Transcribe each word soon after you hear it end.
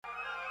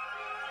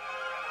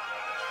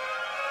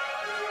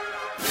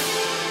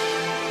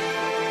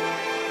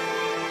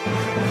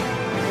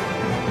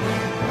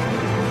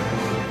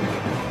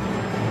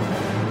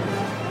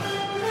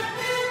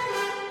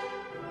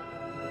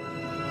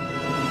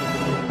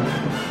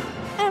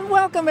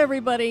Welcome,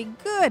 everybody.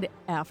 Good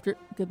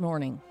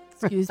morning.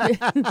 Excuse me.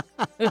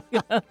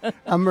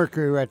 A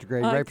Mercury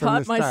retrograde right from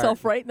the start. I caught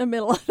myself right in the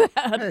middle of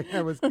that.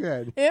 That was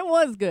good. It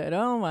was good.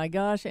 Oh, my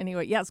gosh.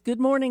 Anyway, yes, good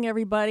morning,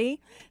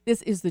 everybody.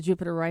 This is the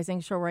Jupiter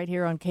Rising Show right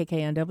here on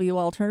KKNW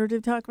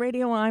Alternative Talk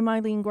Radio. I'm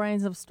Eileen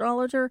Grimes,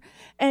 astrologer,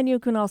 and you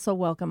can also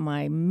welcome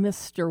my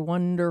Mr.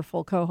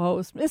 Wonderful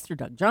co-host, Mr.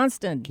 Doug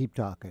Johnston. Keep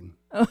talking.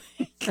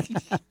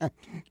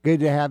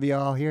 Good to have you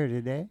all here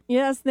today.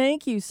 Yes,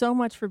 thank you so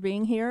much for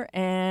being here.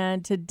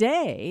 And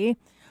today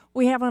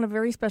we have on a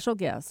very special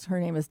guest. Her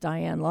name is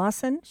Diane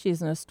Lawson.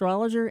 She's an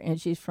astrologer, and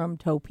she's from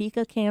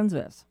Topeka,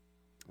 Kansas.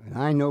 And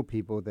I know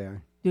people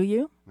there. Do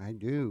you? I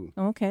do.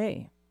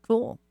 Okay,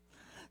 cool.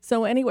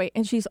 So anyway,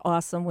 and she's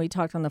awesome. We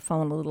talked on the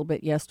phone a little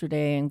bit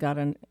yesterday and got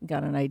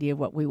an idea of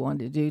what we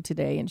wanted to do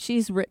today. And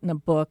she's written a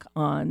book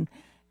on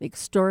the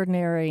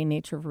extraordinary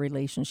nature of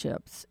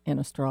relationships in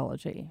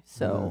astrology.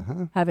 So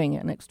having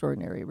an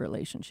extraordinary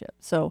relationship.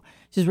 So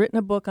she's written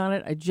a book on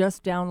it. I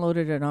just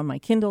downloaded it on my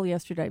Kindle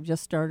yesterday. I've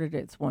just started it.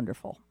 It's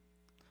wonderful.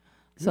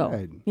 So,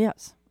 Good.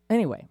 Yes.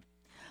 Anyway.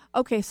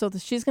 Okay, so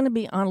she's going to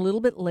be on a little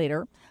bit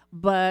later.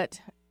 But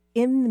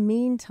in the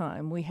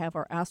meantime, we have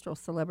our Astro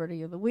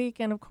Celebrity of the Week.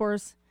 And, of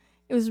course,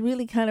 it was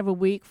really kind of a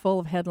week full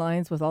of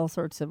headlines with all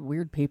sorts of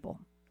weird people.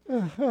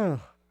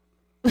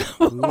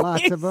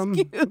 Lots of them.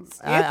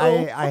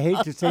 I hate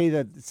to say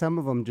that some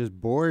of them just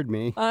bored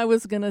me. I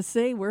was going to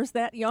say, where's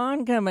that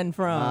yawn coming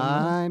from?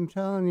 I'm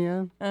telling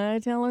you. I'm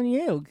telling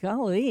you.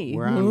 Golly.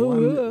 We're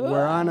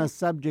on a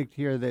subject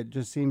here that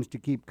just seems to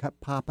keep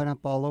popping up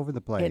all over the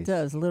place. It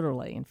does,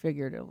 literally and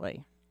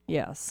figuratively.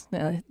 Yes.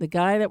 The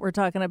guy that we're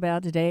talking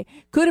about today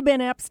could have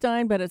been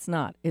Epstein, but it's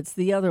not. It's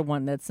the other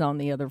one that's on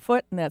the other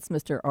foot, and that's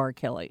Mr. R.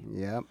 Kelly.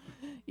 Yep.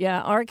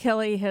 Yeah, R.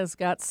 Kelly has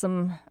got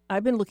some.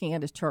 I've been looking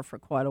at his chart for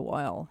quite a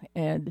while,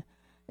 and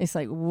it's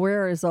like,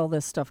 where is all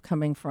this stuff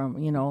coming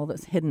from? You know, all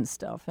this hidden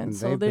stuff. And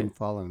so they've been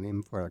following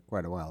him for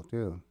quite a while,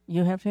 too.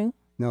 You have to?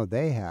 No,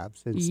 they have.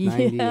 Since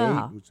 98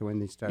 was when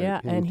they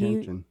started paying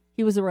attention.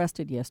 He was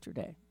arrested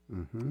yesterday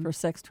Mm-hmm. for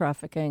sex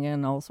trafficking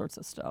and all sorts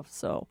of stuff.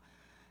 So,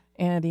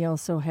 and he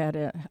also had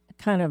a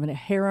kind of a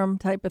harem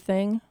type of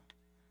thing.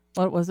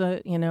 What was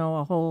it? You know,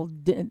 a whole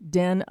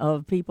den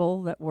of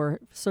people that were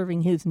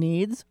serving his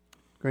needs.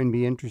 Going to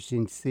be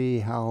interesting to see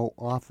how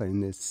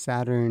often this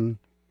Saturn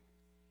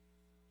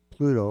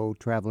Pluto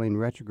traveling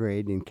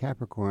retrograde in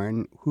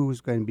Capricorn,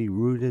 who's going to be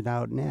rooted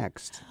out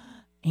next.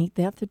 Ain't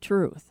that the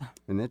truth?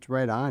 And it's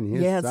right on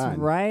his son. sun. Yes,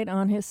 right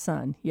on his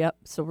sun. Yep.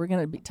 So we're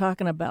going to be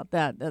talking about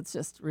that. That's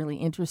just really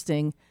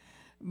interesting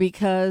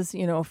because,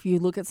 you know, if you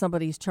look at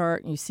somebody's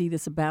chart and you see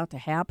this about to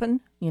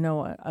happen, you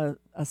know,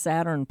 a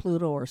Saturn,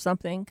 Pluto or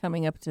something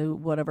coming up to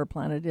whatever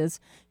planet it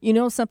is, you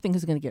know something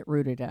is going to get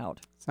rooted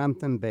out.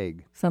 Something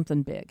big.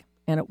 Something big.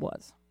 And it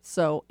was.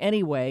 So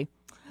anyway,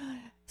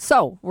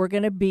 so we're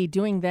going to be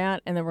doing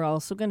that, and then we're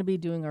also going to be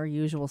doing our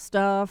usual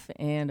stuff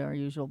and our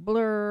usual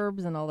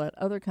blurbs and all that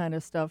other kind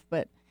of stuff.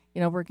 But,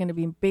 you know, we're going to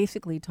be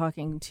basically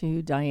talking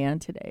to Diane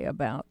today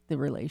about the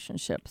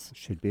relationships.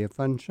 Should be a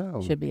fun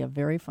show. Should be a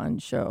very fun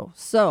show.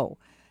 So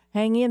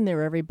hang in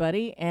there,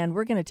 everybody, and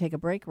we're going to take a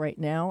break right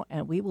now,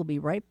 and we will be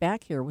right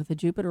back here with the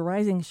Jupiter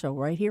Rising Show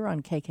right here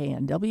on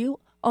KKNW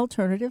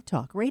Alternative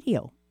Talk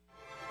Radio.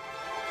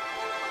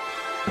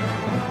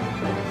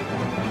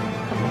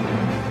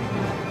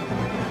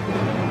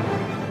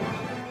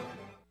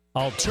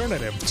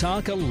 Alternative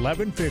Talk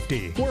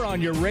 1150. We're on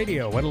your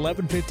radio at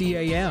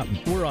 1150 a.m.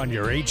 We're on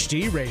your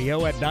HD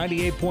radio at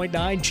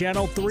 98.9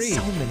 Channel 3.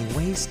 So many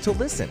ways to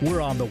listen.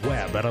 We're on the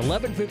web at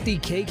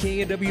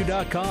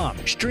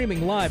 1150kknw.com.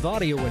 Streaming live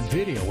audio and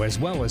video as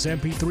well as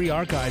MP3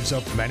 archives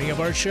of many of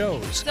our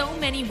shows. So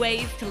many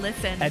ways to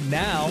listen. And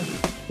now,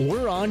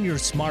 we're on your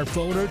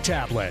smartphone or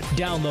tablet.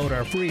 Download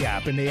our free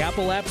app in the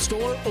Apple App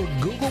Store or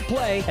Google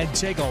Play and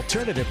take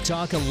Alternative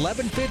Talk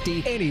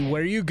 1150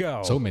 anywhere you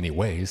go. So many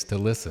ways to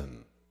listen.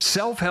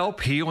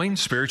 Self-help, healing,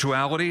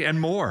 spirituality, and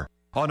more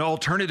on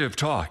Alternative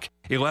Talk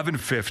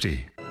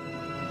 1150.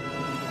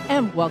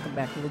 And welcome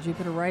back to the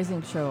Jupiter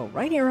Rising Show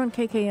right here on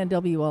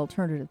KKNW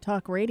Alternative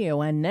Talk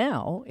Radio. And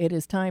now it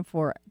is time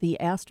for the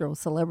Astro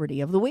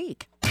Celebrity of the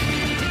Week.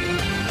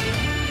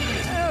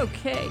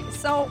 Okay,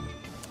 so,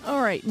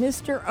 all right,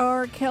 Mr.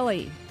 R.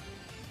 Kelly.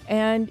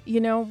 And, you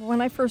know,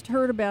 when I first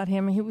heard about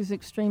him, he was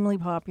extremely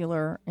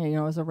popular, you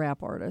know, as a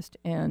rap artist.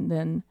 And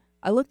then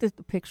I looked at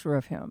the picture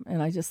of him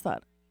and I just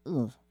thought,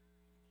 ugh.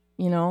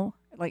 You know,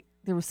 like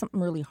there was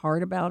something really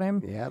hard about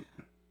him. Yep.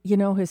 You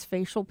know, his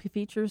facial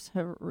features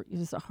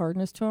is a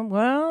hardness to him.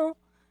 Well,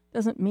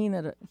 doesn't mean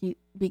that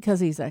because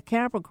he's a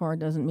Capricorn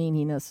doesn't mean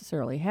he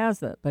necessarily has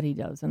that, but he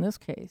does in this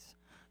case.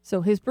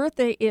 So his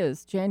birthday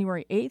is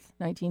January 8th,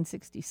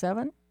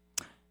 1967.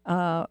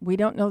 We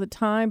don't know the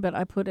time, but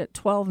I put it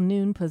 12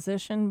 noon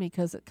position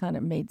because it kind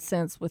of made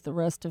sense with the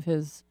rest of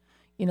his,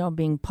 you know,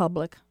 being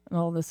public and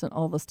all this and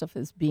all the stuff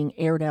is being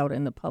aired out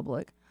in the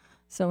public.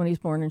 So when he's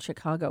born in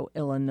Chicago,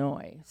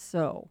 Illinois.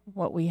 So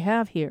what we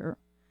have here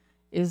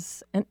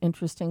is an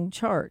interesting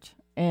chart.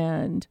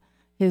 And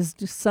His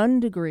sun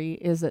degree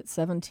is at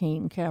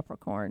 17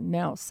 Capricorn.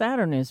 Now,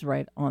 Saturn is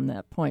right on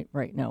that point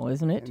right now,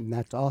 isn't it? And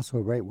that's also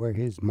right where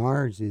his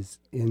Mars is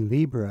in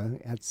Libra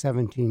at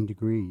 17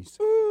 degrees.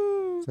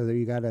 So that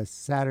you got a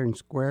Saturn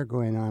square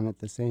going on at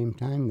the same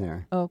time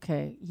there.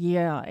 Okay,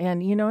 yeah.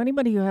 And,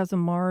 anybody who has a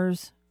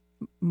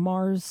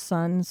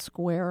Mars-Sun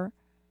square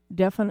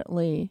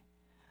definitely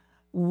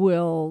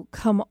will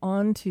come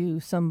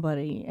onto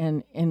somebody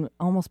and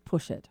almost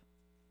push it.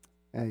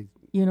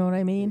 You know what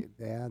I mean?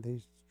 Yeah,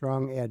 there's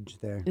strong edge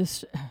there.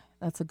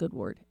 That's a good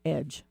word,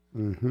 edge.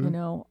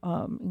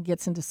 Mm-hmm.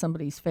 Gets into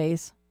somebody's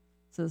face,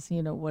 says,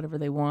 whatever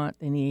they want,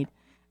 they need.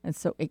 And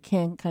so it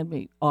can kind of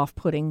be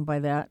off-putting by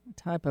that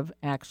type of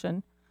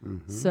action.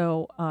 Mm-hmm.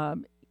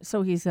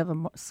 So he's have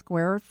a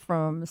square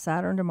from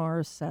Saturn to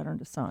Mars, Saturn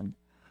to Sun.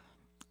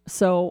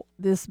 So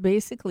this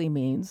basically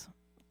means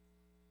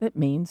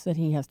that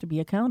he has to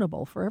be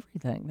accountable for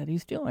everything that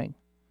he's doing.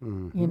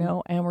 Mm-hmm.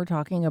 And we're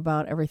talking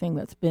about everything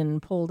that's been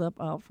pulled up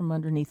out from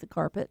underneath the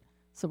carpet.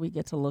 So we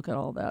get to look at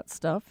all that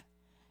stuff.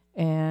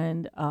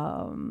 And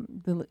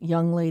the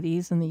young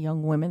ladies and the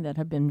young women that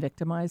have been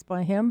victimized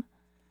by him.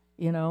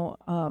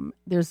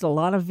 There's a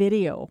lot of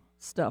video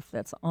stuff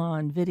that's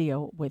on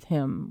video with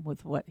him,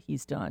 with what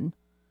he's done,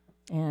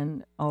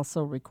 and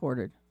also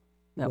recorded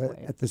that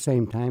way. At the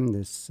same time,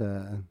 this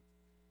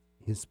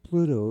his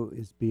Pluto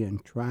is being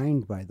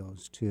trined by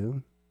those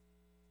two,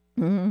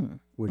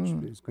 which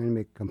is going to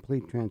make a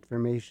complete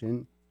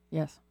transformation.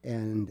 Yes.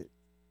 And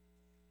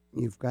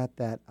you've got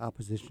that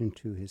opposition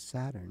to his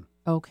Saturn.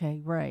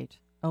 Okay, right.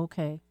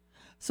 Okay.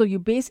 So you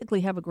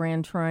basically have a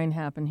grand trine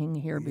happening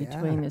here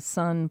between the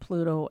Sun,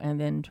 Pluto,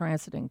 and then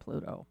transiting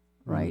Pluto,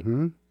 right?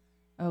 Mm-hmm.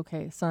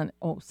 Okay, Sun,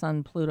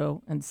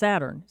 Pluto, and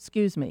Saturn.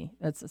 Excuse me,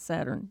 that's a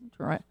Saturn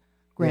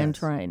grand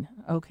trine.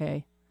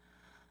 Okay.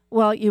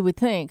 Well, you would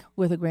think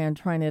with a grand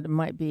trine it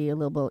might be a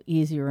little bit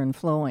easier and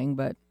flowing,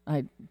 but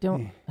I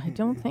don't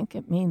think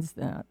it means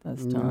that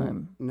this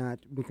time. Not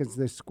because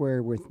the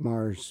square with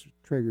Mars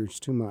triggers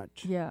too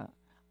much. Yeah.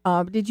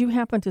 Did you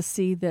happen to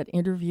see that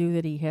interview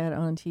that he had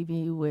on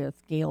TV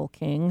with Gayle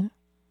King?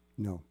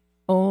 No.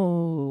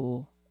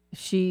 Oh,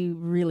 she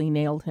really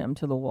nailed him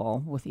to the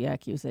wall with the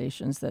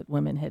accusations that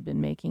women had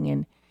been making.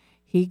 And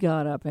he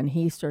got up and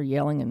he started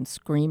yelling and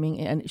screaming.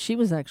 And she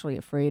was actually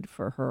afraid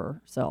for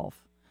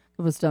herself.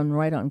 It was done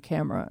right on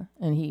camera.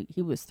 And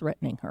he was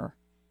threatening her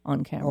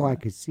on camera. Oh, I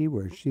could see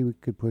where she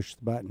could push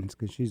the buttons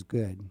because she's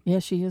good. Yeah,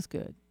 she is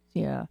good.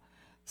 Yeah.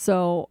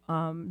 So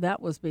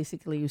that was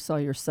basically, you saw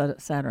your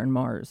Saturn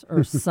Mars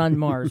or Sun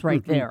Mars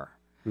right there.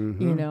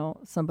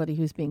 Mm-hmm. Somebody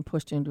who's being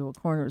pushed into a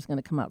corner is going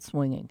to come out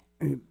swinging.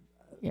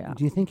 Yeah.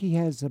 Do you think he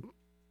has a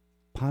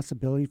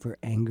possibility for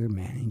anger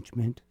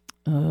management?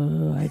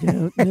 Oh, I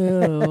don't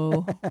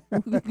know.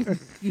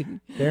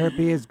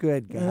 Therapy is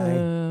good, guy.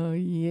 Oh,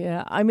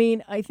 yeah. I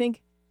mean, I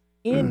think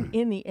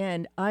in the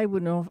end, I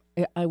would know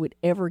if I would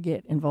ever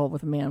get involved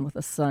with a man with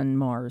a Sun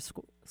Mars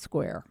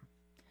square.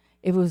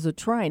 If it was a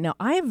trine. Now,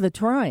 I have the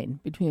trine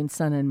between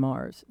Sun and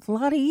Mars. It's a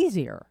lot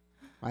easier.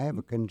 I have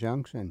a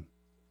conjunction.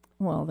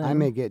 Well, then, I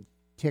may get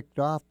ticked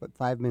off, but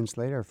 5 minutes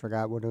later, I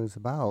forgot what it was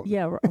about.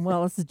 Yeah,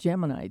 well, it's a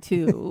Gemini,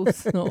 too.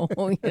 So,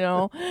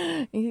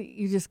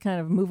 you just kind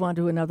of move on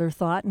to another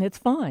thought, and it's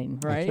fine,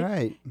 right? That's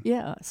right.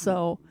 Yeah,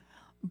 so,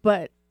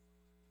 but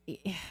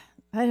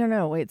I don't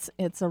know. It's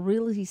a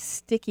really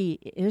sticky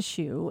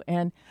issue.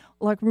 And,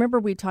 remember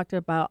we talked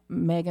about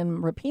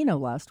Megan Rapinoe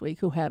last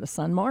week, who had a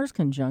Sun-Mars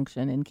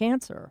conjunction in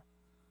Cancer.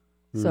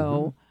 Mm-hmm.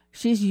 So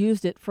she's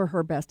used it for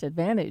her best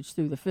advantage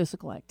through the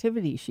physical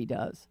activity she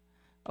does.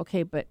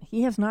 Okay, but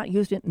he has not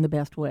used it in the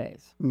best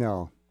ways.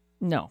 No.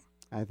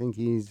 I think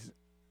he's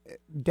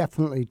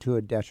definitely to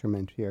a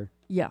detriment here.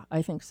 Yeah,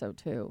 I think so,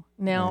 too.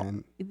 Now,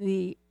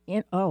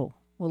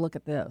 look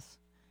at this.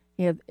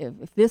 If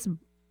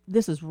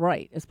this is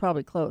right, it's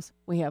probably close.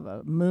 We have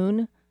a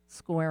moon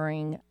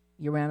squaring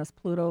Uranus,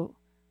 Pluto,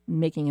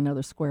 making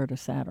another square to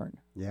Saturn.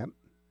 Yep.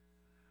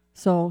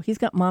 So he's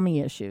got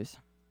mommy issues.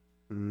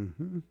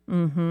 Mm-hmm.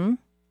 Mm-hmm.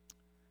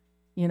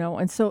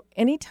 And so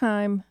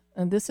anytime,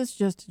 and this is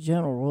just a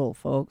general rule,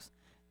 folks,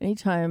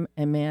 anytime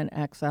a man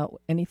acts out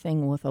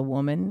anything with a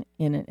woman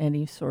in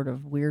any sort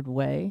of weird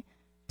way,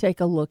 take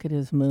a look at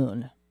his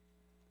moon.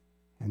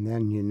 And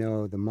then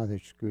the mother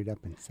screwed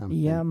up in something.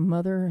 Yeah,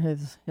 mother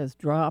has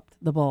dropped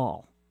the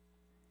ball,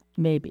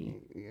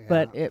 maybe,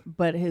 Yeah.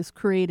 but has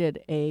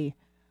created a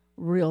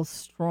real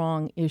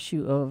strong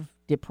issue of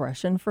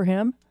depression for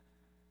him.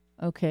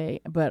 Okay,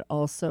 but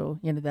also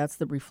that's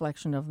the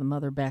reflection of the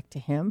mother back to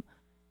him,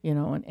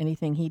 and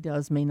anything he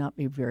does may not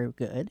be very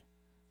good.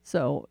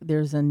 So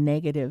there's a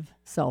negative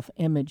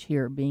self-image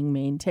here being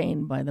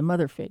maintained by the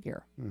mother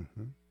figure.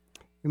 Mm-hmm.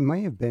 It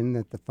may have been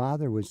that the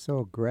father was so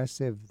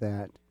aggressive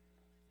that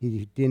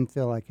he didn't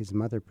feel like his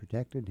mother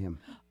protected him.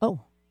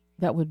 Oh,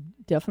 that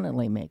would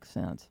definitely make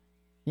sense.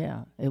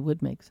 Yeah, it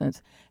would make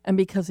sense. And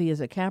because he is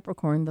a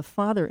Capricorn, the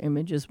father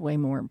image is way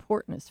more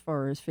important as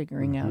far as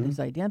figuring out his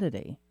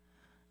identity.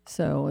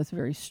 So it's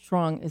very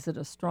strong. Is it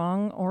a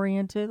strong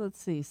oriented?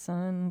 Let's see,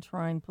 Sun,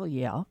 Trine, Pluto.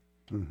 Yeah.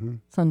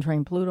 Sun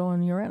trine Pluto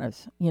and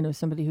Uranus.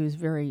 Somebody who's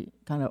very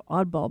kind of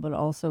oddball, but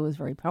also is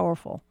very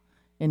powerful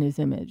in his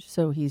image.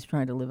 So he's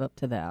trying to live up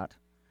to that.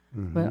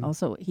 But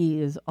also,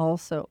 he is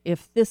also,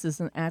 if this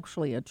isn't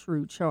actually a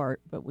true chart,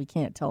 but we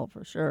can't tell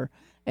for sure,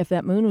 if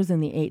that moon was in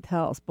the 8th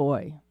house,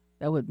 boy,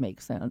 that would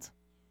make sense.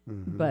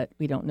 But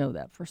we don't know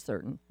that for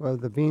certain. Well,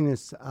 the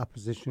Venus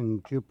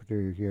opposition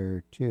Jupiter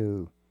here,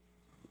 too,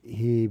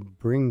 he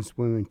brings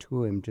women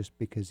to him just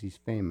because he's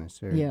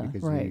famous or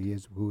because he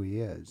is who he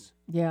is.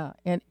 Yeah,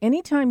 and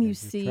anytime you There's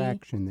see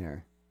attraction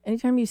there.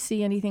 Anytime you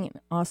see anything in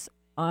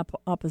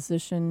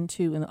opposition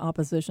to in the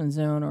opposition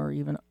zone or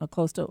even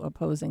close to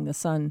opposing the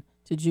sun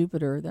to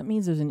Jupiter, that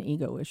means there's an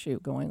ego issue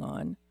going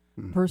on.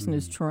 The person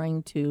is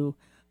trying to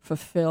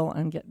fulfill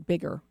and get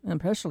bigger,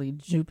 and especially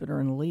Jupiter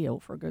and Leo,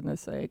 for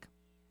goodness sake.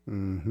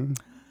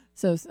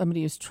 So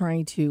somebody is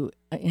trying to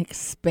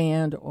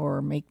expand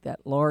or make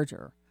that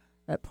larger,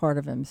 that part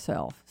of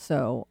himself.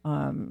 So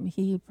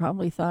he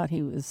probably thought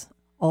he was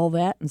all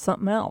that and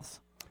something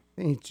else.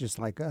 He's just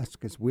like us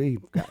because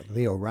we've got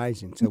Leo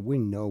rising, so we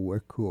know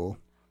we're cool.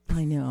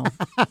 I know.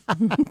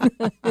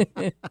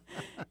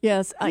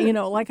 Yes,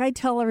 like I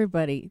tell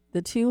everybody,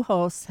 the two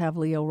hosts have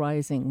Leo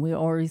rising. We're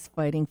always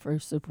fighting for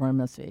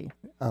supremacy.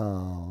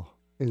 Oh,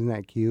 isn't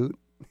that cute?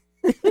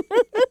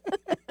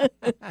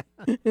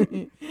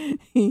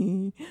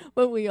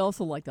 But we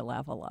also like to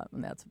laugh a lot,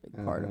 and that's a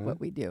big part of what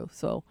we do.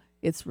 So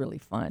it's really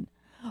fun.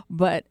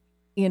 But,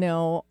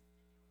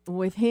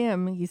 with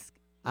him,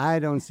 I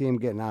don't see him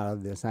getting out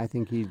of this. I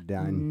think he's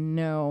done.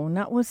 No,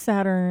 not with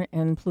Saturn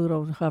and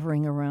Pluto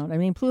hovering around. I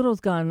mean, Pluto's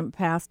gone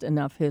past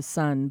enough his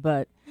sun,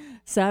 but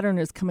Saturn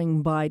is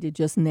coming by to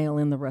just nail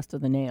in the rest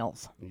of the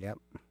nails. Yep.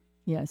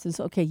 Yeah, it says,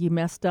 okay, you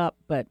messed up,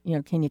 but,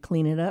 can you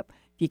clean it up?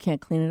 If you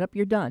can't clean it up,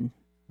 you're done.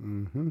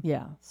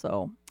 Yeah,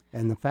 so.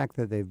 And the fact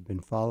that they've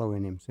been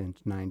following him since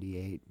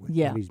 98 with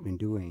what he's been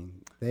doing,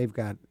 they've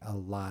got a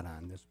lot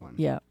on this one.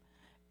 Yeah.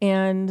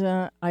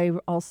 And I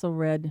also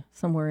read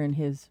somewhere in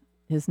his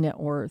net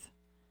worth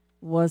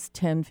was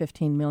 10,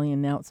 15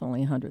 million. Now it's only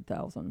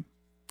 100,000.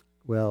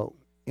 Well,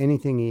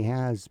 anything he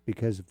has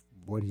because of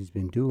what he's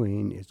been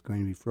doing is going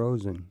to be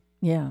frozen.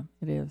 Yeah,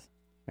 it is.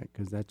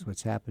 Because that's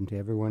what's happened to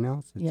everyone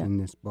else that's in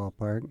this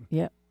ballpark.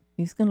 Yeah.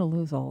 He's going to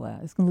lose all that.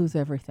 He's going to lose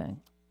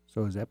everything.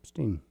 So is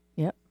Epstein.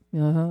 Yep.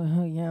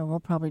 Yeah,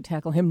 we'll probably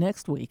tackle him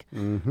next week.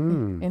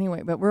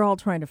 Anyway, but we're all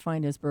trying to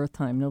find his birth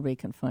time. Nobody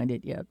can find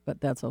it yet, but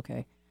that's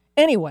okay.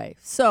 Anyway,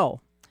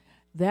 so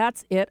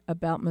that's it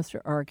about Mr.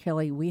 R.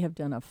 Kelly. We have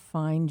done a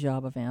fine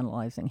job of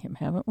analyzing him,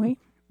 haven't we?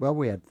 Well,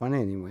 we had fun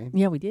anyway.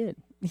 Yeah, we did.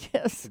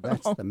 Yes.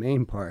 That's the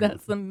main part.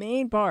 That's the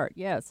main part,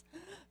 yes.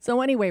 So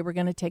anyway, we're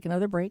going to take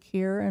another break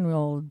here, and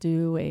we'll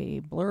do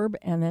a blurb.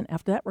 And then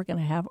after that, we're going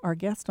to have our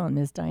guest on,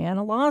 Ms.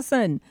 Diana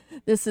Lawson.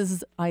 This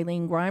is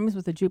Eileen Grimes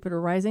with the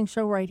Jupiter Rising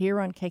Show right here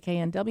on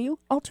KKNW,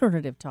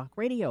 Alternative Talk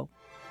Radio.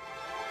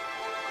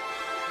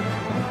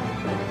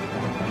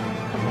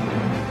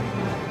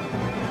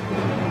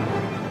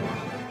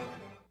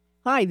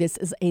 Hi, this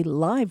is a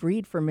live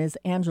read for Ms.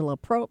 Angela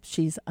Probst.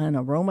 She's an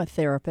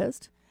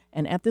aromatherapist.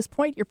 And at this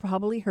point, you've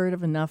probably heard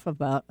of enough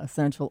about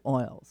essential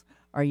oils.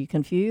 Are you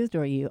confused?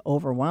 Are you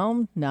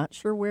overwhelmed? Not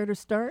sure where to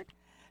start?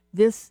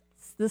 There's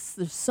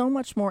so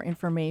much more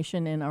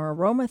information in our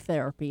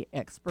aromatherapy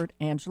expert,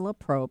 Angela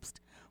Probst,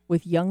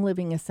 with Young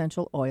Living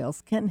Essential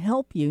Oils, can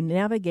help you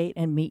navigate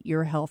and meet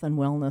your health and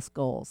wellness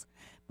goals.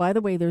 By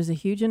the way, there's a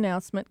huge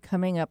announcement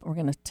coming up. We're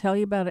going to tell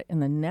you about it in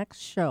the next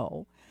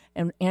show.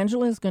 And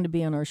Angela is going to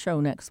be on our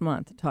show next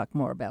month to talk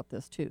more about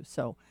this, too.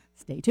 So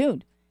stay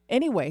tuned.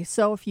 Anyway,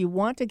 so if you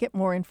want to get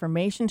more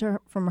information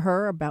from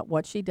her about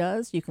what she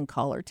does, you can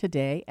call her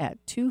today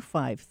at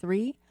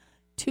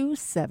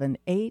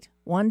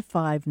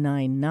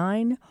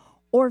 253-278-1599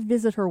 or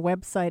visit her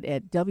website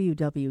at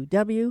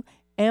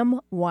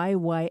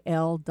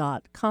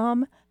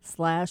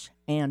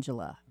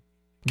www.myyl.com/Angela.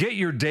 Get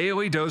your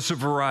daily dose of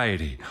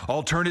variety.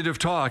 Alternative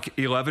Talk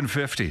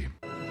 1150.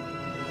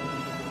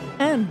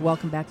 And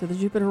welcome back to the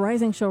Jupiter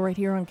Rising Show right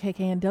here on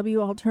KKNW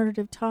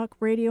Alternative Talk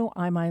Radio.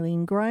 I'm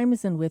Eileen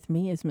Grimes, and with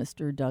me is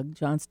Mr. Doug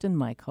Johnston,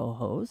 my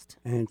co-host.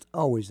 And it's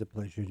always a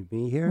pleasure to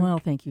be here. Well,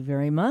 thank you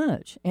very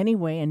much.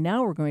 Anyway, and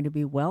now we're going to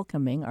be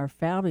welcoming our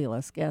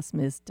fabulous guest,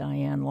 Ms.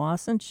 Diane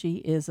Lawson. She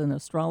is an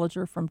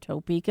astrologer from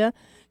Topeka.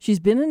 She's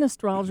been an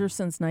astrologer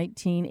since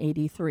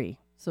 1983,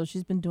 so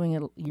she's been doing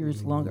it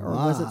years longer. Or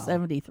was it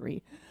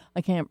 73?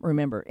 I can't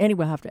remember.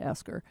 Anyway, I'll have to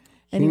ask her.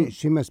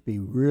 She must be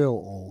real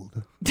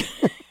old.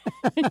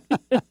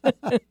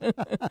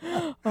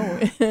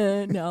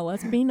 No,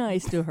 let's be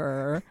nice to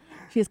her.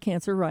 She has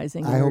Cancer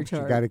rising in her I hope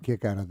chart. she got a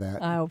kick out of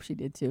that. I hope she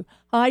did too.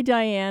 Hi,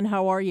 Diane.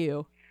 How are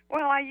you?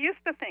 Well, I used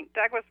to think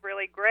Doug was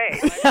really great.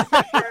 I'm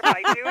not sure if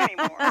I do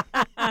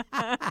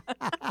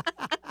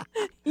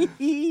anymore.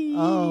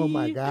 Oh,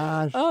 my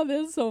gosh. Oh,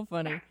 this is so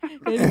funny.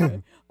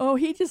 Anyway. Oh,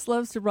 he just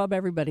loves to rub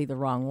everybody the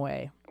wrong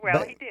way.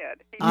 Well, he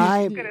did. He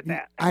was good at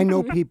that. I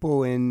know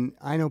people in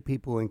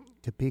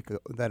Topeka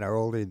that are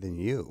older than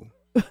you.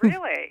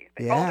 Really?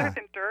 Yeah. Older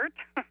than dirt?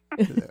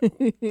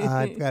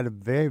 I've got a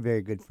very,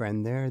 very good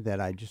friend there that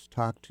I just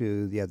talked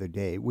to the other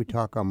day. We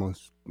talk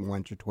almost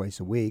once or twice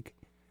a week.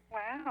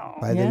 Wow.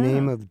 By the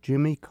name of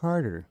Jimmy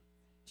Carter.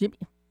 Jimmy.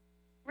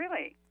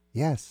 Really?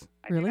 Yes.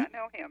 I do Really? not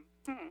know him.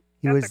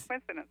 He That's was a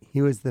coincidence.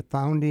 he was the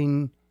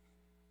founding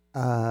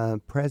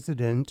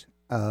president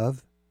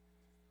of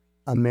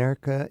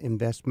America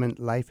Investment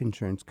Life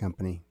Insurance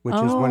Company, which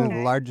is one of the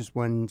Okay. largest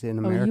ones in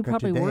Oh, America you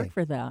probably today. worked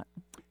for that.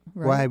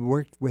 Right? Well, I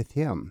worked with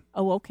him.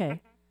 Oh, okay.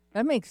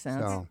 That makes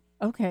sense. So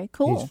Okay,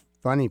 cool. he's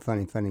funny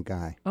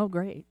guy. Oh,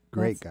 great.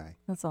 Great That's- guy.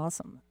 That's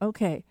awesome.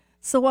 Okay.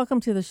 So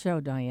welcome to the show,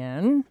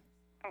 Diane.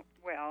 Oh,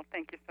 well,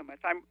 thank you so much.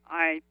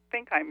 I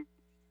think I'm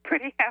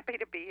pretty happy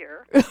to be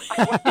here. I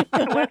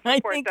I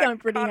support think Doug's I'm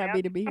pretty comment.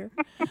 happy to be here.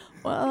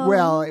 Well,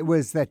 Well, it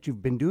was that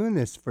you've been doing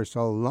this for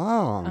so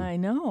long. I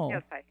know.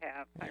 Yes, I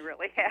have. I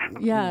really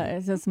have. Yeah,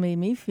 it just made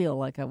me feel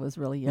like I was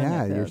really young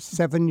Yeah, at you're this.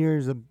 7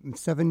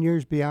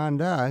 years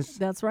beyond us.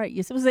 That's right.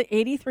 You said, was it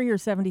 83 or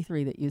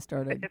 73 that you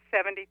started? It's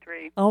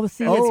 73. Oh,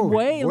 see, Oh, it's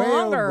way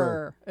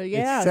longer. over.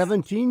 Yes. It's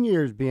 17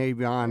 years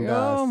beyond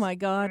us. Oh my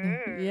God.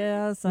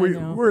 Yes, I We,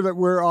 know.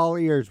 we're all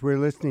ears. We're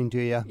listening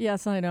to you.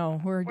 Yes, I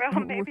know. Well,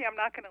 maybe I'm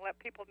not going to let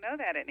people know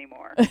that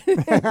anymore.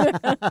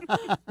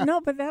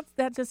 No, but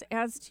that just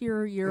adds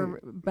to your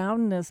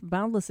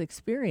boundless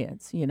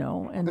experience,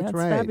 and That's that's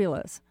right.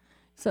 fabulous.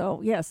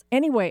 So yes.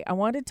 Anyway,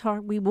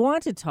 we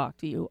want to talk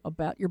to you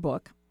about your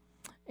book,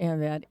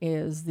 and that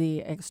is the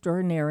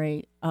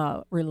Extraordinary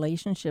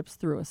Relationships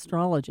Through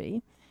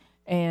Astrology,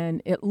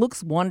 and it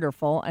looks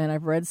wonderful, and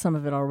I've read some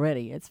of it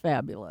already. It's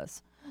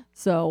fabulous.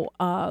 So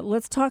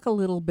let's talk a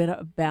little bit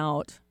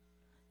about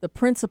the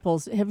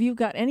principles. Have you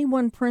got any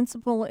one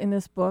principle in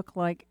this book,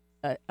 like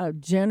a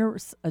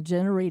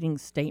generating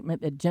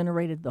statement that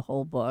generated the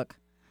whole book?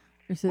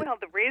 Is it- Well,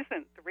 the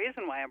reason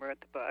why I wrote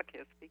the book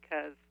is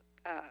because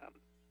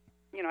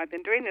I've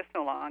been doing this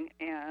so long,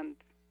 and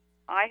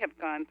I have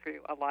gone through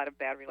a lot of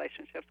bad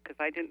relationships because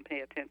I didn't pay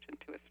attention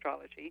to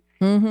astrology,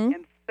 Mhm.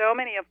 and so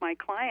many of my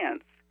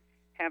clients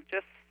have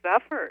just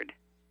suffered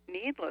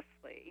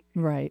needlessly.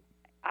 Right.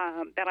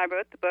 That I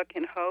wrote the book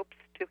in hopes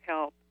to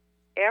help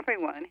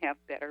everyone have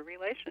better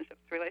relationships.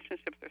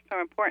 Relationships are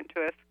so important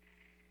to us,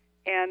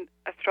 and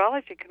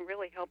astrology can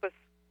really help us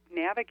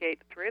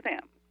navigate through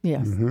them.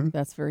 Yes, Mhm.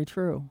 that's very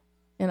true.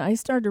 And I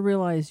started to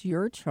realize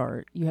your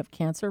chart, you have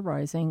Cancer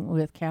rising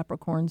with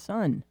Capricorn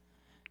sun.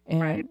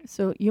 And Right.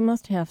 so you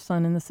must have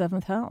sun in the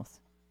 7th house.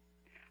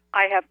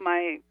 I have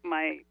my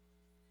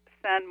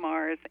Sun,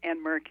 Mars,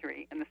 and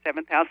Mercury in the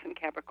 7th house in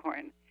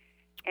Capricorn,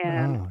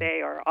 and Wow.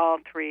 they are all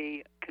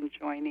three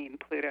conjoining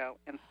Pluto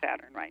and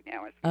Saturn right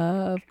now.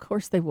 Of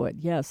course they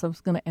would. Yes, I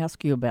was going to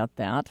ask you about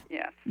that.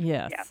 Yes.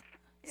 Yes. Yes.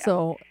 Yeah.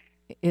 So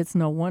it's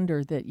no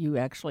wonder that you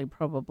actually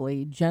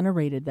probably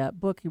generated that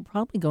book. You're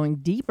probably going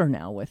deeper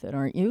now with it,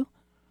 aren't you?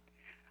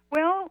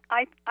 Well,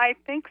 I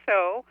think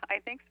so. I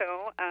think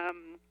so.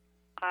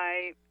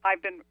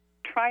 I've been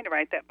trying to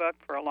write that book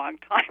for a long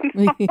time.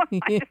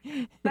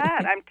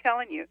 But I'm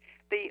telling you,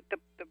 the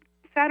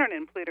Saturn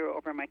and Pluto are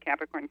over my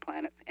Capricorn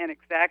planets, and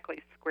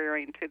exactly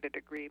squaring to the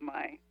degree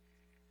my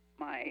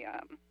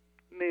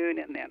moon,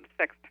 and then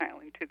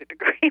sextiling to the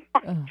degree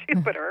my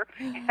Jupiter,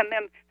 and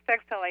then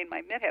sextiling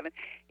my midheaven.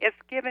 It's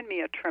given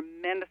me a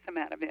tremendous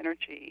amount of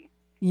energy,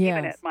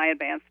 even Yes. at my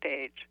advanced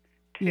age,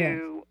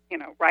 to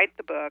write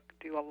the book,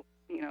 do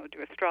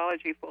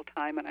astrology full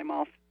time, and I'm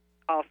also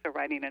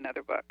writing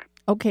another book.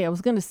 Okay, I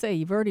was going to say,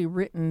 you've already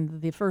written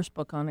the first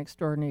book on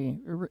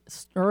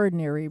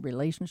extraordinary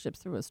relationships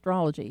through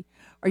astrology.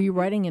 Are you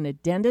writing an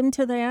addendum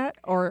to that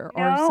or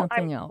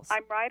something else?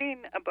 I'm writing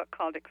a book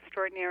called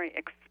Extraordinary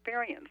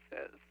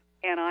Experiences,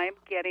 and I'm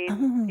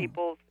getting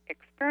people's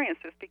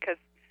experiences because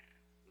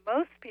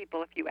most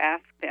people, if you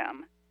ask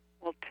them,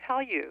 will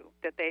tell you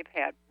that they've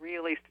had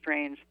really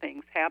strange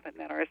things happen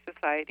that our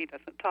society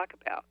doesn't talk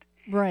about.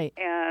 Right.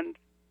 And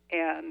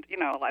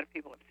a lot of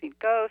people have seen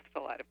ghosts. A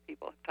lot of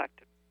people have talked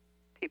to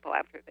people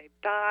after they've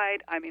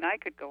died. I mean, I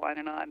could go on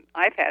and on.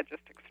 I've had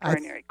just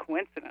extraordinary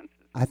coincidences.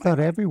 I thought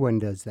everyone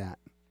does that.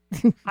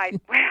 A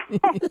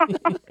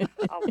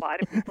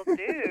lot of people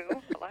do.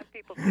 A lot of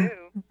people do.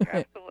 You're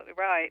absolutely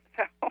right.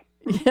 So,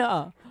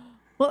 Yeah.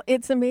 Well,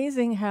 it's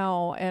amazing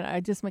how, and I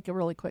just make a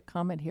really quick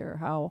comment here,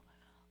 how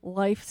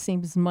life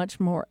seems much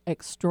more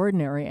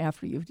extraordinary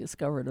after you've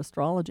discovered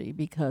astrology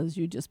because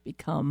you just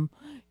become,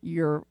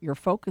 your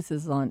focus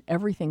is on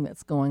everything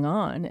that's going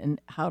on and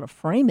how to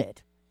frame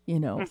it,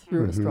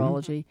 through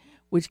astrology,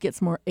 which gets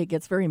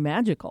very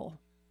magical.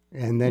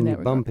 And then In you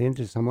that bump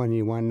into someone and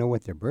you want to know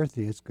what their birth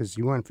is because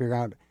you want to figure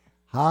out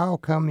how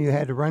come you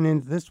had to run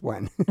into this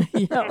one.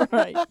 Yeah,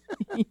 right.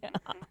 Yeah.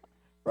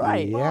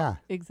 Right. Yeah.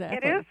 Exactly.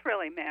 it is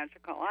really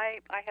magical. I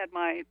had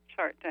my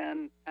chart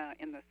done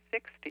in the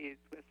 60s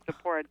with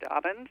Zipporah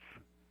Dobbins.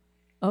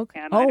 Okay.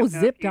 And I Oh, don't know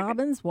Zip if you could-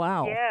 Dobbins?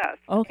 Wow. Yes.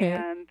 Okay.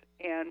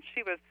 And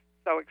she was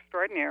so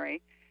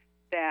extraordinary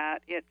that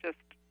it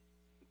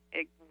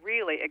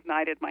really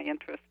ignited my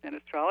interest in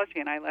astrology.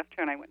 And I left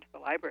her and I went to the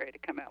library to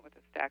come out with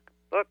a stack of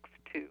books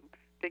to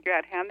figure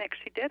out how next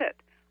she did it.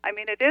 I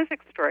mean, it is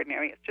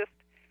extraordinary. It's just,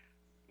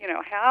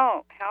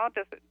 how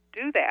does it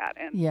do that?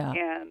 And Yeah.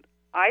 and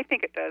I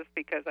think it does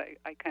because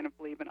I kind of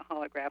believe in a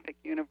holographic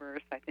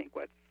universe. I think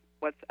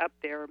what's up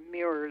there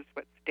mirrors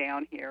what's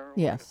down here.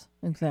 Yes,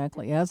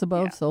 exactly. As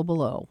above, Yeah. so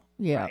below.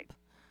 Yep. Right.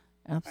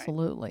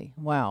 Absolutely.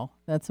 Wow,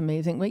 that's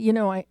amazing. But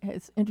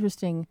it's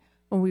interesting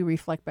when we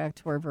reflect back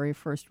to our very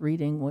first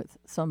reading with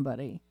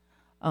somebody.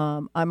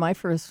 My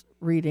first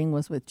reading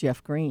was with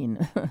Jeff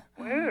Green.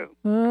 Woo. Oh,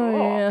 Cool.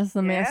 yes,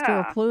 the master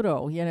of Yeah.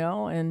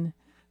 Pluto, and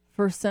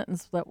first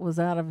sentence that was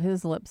out of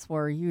his lips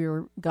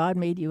were, God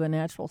made you a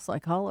natural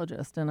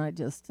psychologist. And I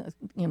just,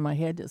 in my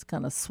head, just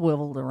kind of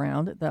swiveled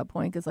around at that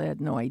point because I had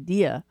no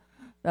idea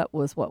that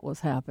was what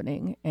was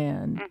happening.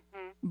 And,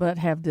 but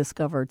have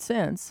discovered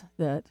since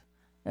that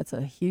that's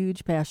a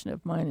huge passion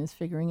of mine, is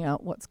figuring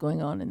out what's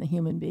going on in the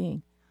human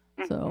being.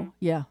 So,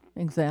 yeah,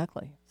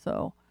 exactly.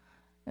 So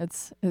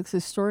it's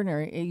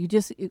extraordinary. You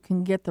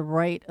can get the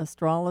right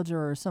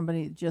astrologer or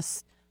somebody that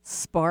just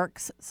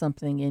sparks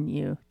something in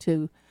you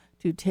to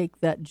take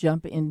that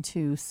jump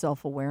into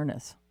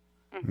self-awareness.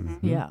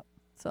 Yeah.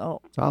 So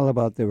It's all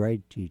about the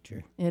right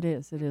teacher. it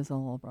is. It is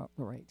all about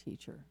the right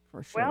teacher,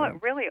 for sure. Well,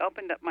 it really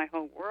opened up my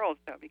whole world,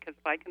 though, because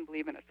if I can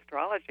believe in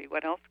astrology,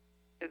 what else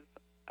is,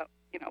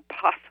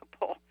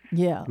 possible?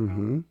 Yeah.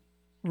 Mm-hmm.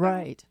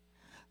 Right.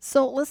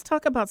 So let's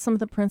talk about some of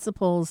the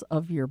principles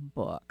of your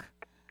book.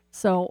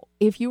 So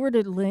if you were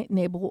to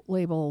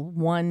label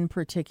one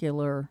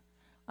particular,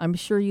 I'm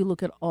sure you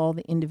look at all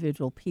the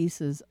individual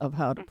pieces of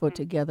how to put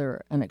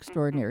together an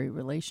extraordinary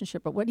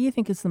relationship, but what do you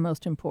think is the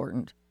most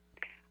important?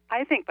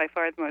 I think by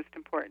far the most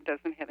important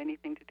doesn't have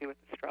anything to do with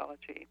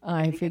astrology.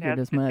 I think figured it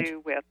has as much. To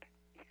do with,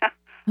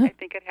 I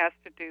think it has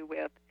to do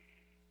with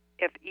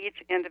if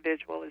each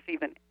individual is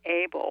even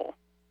able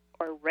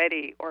or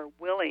ready or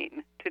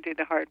willing to do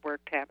the hard work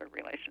to have a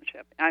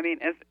relationship. I mean,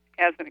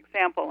 as an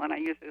example, and I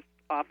use this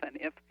often,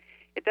 if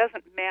it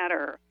doesn't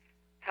matter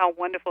how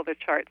wonderful the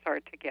charts are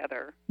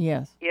together,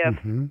 Yes. if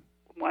Mm-hmm.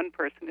 one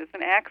person is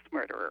an axe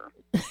murderer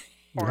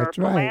or That's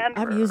a right.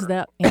 philanderer. I've used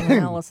that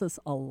analysis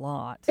a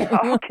lot.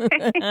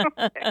 Okay.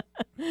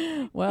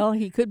 Well,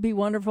 he could be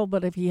wonderful,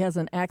 but if he has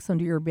an axe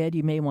under your bed,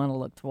 you may want to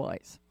look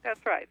twice. That's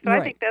right. So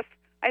Right.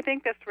 I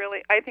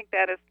think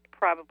that is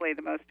probably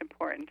the most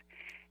important.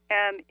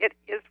 And it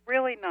is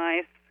really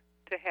nice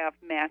to have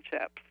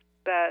matchups,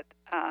 but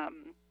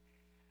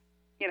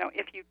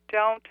if you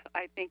don't,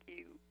 I think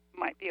you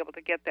might be able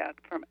to get that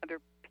from other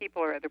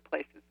people or other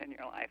places in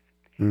your life.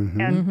 Mm-hmm.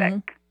 And that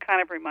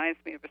kind of reminds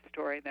me of a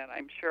story that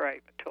I'm sure I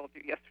told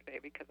you yesterday,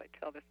 because I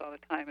tell this all the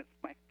time. It's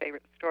my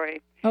favorite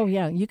story. Oh,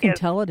 yeah, you can Yes.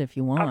 tell it if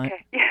you want.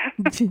 Okay,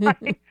 yes.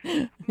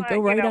 Go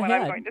right you know what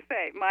I'm ahead. going to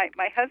say. My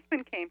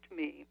husband came to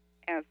me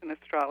as an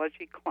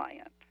astrology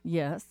client,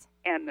 Yes.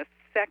 and the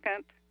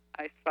second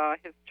I saw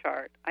his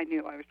chart, I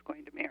knew I was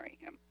going to marry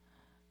him.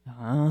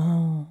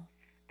 Oh.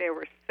 There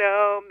were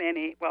so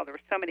many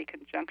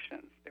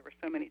conjunctions. There were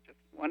so many just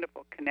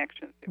wonderful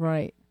connections. It was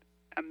Right.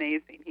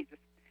 amazing.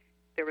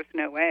 There was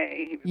no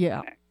way he was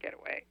Yeah. going to get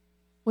away.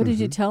 What did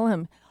you tell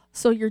him?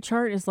 So your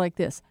chart is like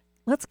this.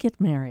 Let's get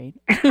married.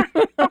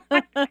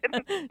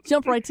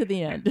 Jump right to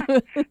the end.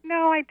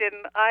 No, I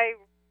didn't. I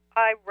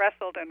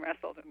wrestled and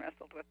wrestled and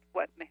wrestled with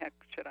what in the heck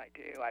should I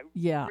do. I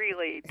Yeah.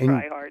 really And-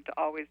 try hard to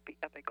always be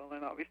ethical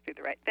and always do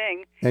the right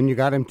thing. Then you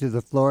got him to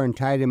the floor and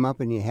tied him up,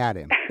 and you had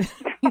him.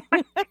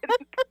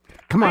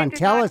 Come on, did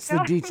tell not us the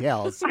tell-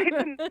 details.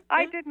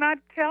 I did not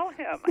tell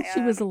him.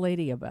 She was a and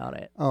lady about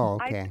it. Oh,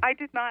 okay. I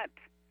did not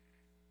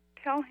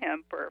tell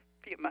him for a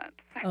few months.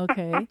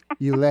 Okay.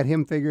 You let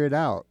him figure it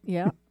out.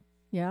 Yeah.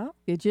 Yeah.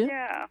 Did you?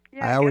 Yeah.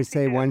 I always guess he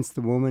say did. once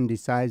the woman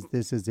decides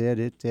this is it,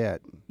 it's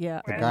it.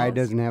 Yeah. The Well, guy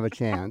doesn't have a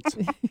chance.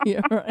 Yeah,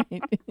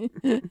 right.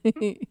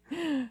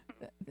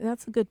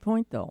 That's a good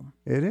point, though.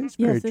 It is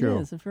very Yes, it true.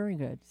 is. Very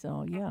good.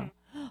 So, yeah.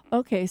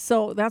 Okay,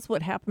 so that's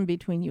what happened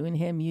between you and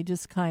him. You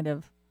just kind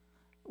of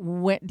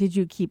went. Did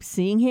you keep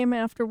seeing him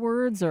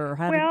afterwards, or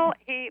how? Well,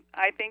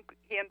 I think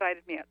he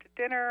invited me out to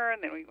dinner,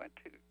 and then we went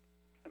to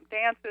some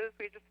dances.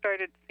 We just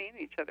started seeing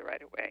each other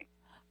right away.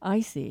 I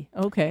see.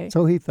 Okay.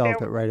 So he felt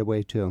There- it right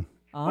away too.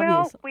 Obvious.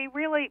 Well, we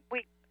really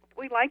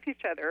we liked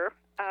each other,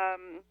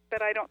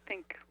 but I don't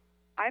think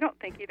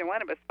either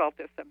one of us felt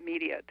this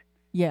immediate.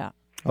 Yeah.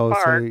 Oh, so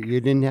Spark.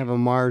 you didn't have a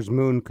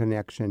Mars-Moon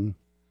connection.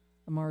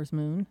 The Mars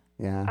Moon.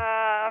 Yeah.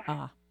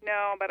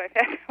 No, but I've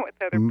had it with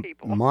other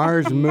people.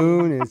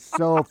 Mars-Moon is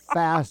so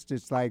fast,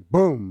 it's like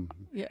boom.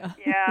 Yeah.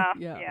 Yeah,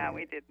 Yeah.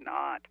 we did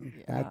not.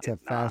 That's did a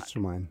fast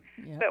one.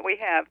 Yeah. But we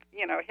have,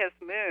 his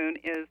moon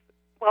is,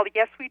 well,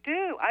 yes, we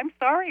do. I'm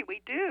sorry,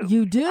 we do.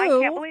 You do? I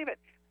can't believe it.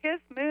 His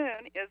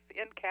moon is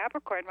in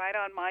Capricorn, right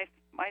on my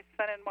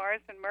sun and Mars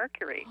and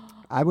Mercury.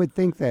 I would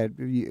think that,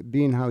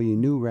 being how you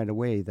knew right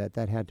away, that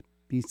had to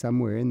be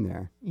somewhere in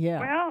there. Yeah.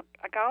 Well,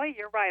 golly,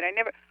 you're right.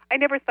 I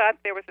never thought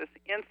there was this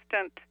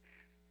instant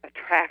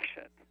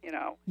attraction,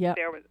 Yeah.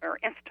 There was, or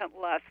instant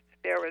lust.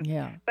 There was,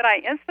 Yeah. but I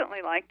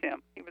instantly liked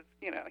him. He was,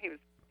 he was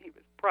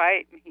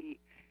bright, and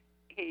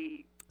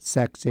he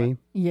Sexy.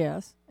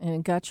 Yes,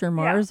 and got your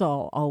Mars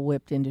all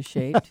whipped into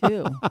shape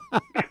too.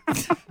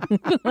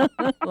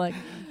 Like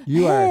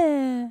You are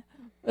 "Eh."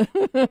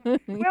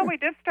 Well, we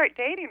did start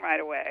dating right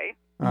away.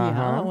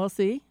 Yeah, we'll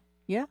see.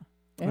 Yeah.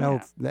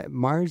 Well,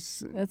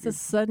 Mars. That's a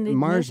sudden ignition.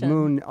 Mars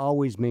moon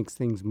always makes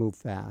things move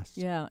fast.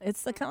 Yeah,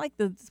 it's kind of like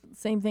the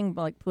same thing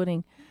like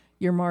putting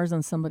your Mars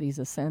on somebody's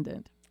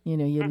ascendant. You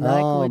know, you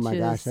like Oh which my is,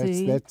 gosh,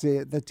 see?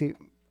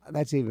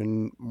 that's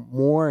even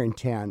more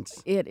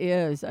intense. It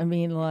is. I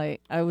mean,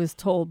 like I was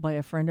told by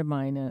a friend of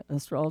mine, an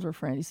astrologer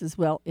friend. He says,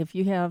 "Well, if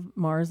you have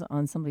Mars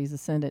on somebody's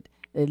ascendant,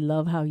 they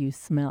love how you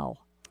smell."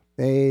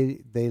 They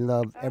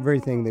love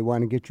everything. They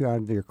want to get you out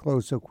of your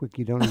clothes so quick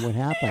you don't know what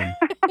happened.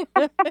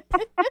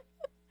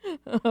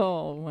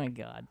 Oh my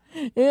God.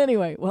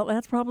 Anyway, well,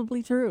 that's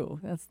probably true.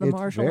 That's the It's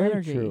martial very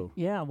energy. true.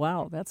 Yeah.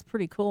 Wow. That's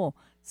pretty cool.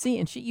 See,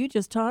 and you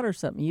just taught her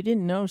something. You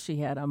didn't know she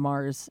had a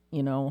Mars,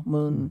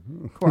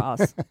 moon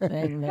cross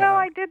thing there. No,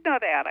 I did know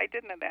that. I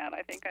think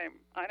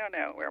I don't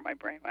know where my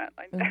brain went.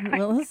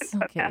 Well, it's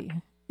okay.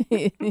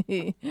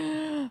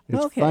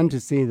 It's fun to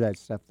see that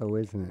stuff, though,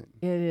 isn't it?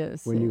 It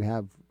is. When you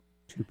have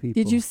two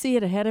people. Did you see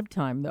it ahead of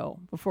time, though,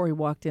 before he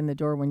walked in the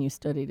door when you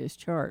studied his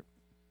chart?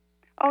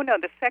 Oh no,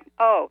 the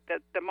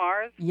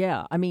Mars.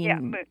 Yeah, I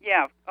mean,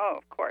 yeah. Oh,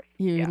 of course.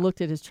 You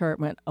looked at his chart,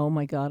 and went, "Oh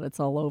my God, it's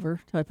all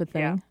over," type of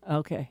thing. Yeah.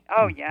 Okay.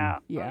 Oh yeah.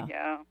 Yeah. Oh,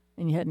 yeah.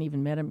 And you hadn't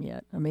even met him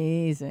yet.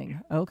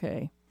 Amazing.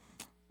 Okay.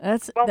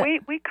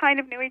 We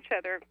kind of knew each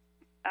other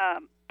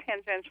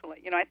tangentially.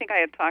 I think I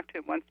had talked to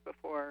him once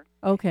before.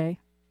 Okay.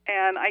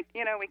 And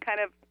we kind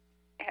of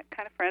had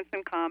friends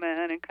in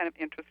common and kind of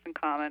interests in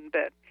common.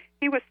 But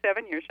he was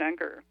 7 years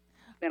younger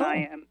than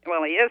I am.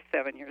 Well, he is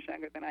 7 years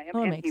younger than I am,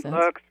 that and makes he sense.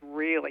 looks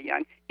really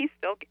young. He's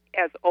still,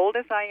 as old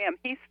as I am,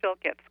 he still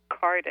gets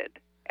carded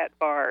at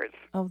bars.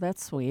 Oh,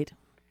 that's sweet.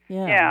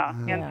 Yeah. Yeah,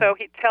 and so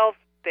he tells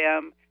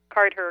them,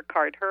 card her.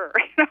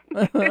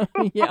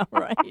 Yeah,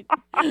 right.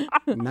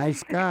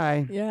 Nice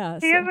guy. Yeah.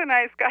 He is a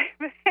nice guy.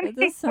 But It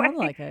does sound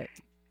like it.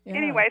 Yeah.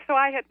 Anyway, so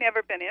I had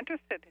never been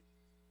interested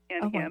in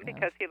Oh, my him gosh.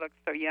 because he looked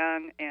so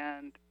young,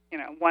 and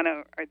one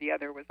or the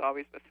other was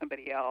always with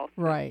somebody else.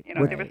 Right.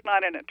 And, there was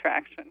not an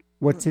attraction.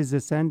 What's his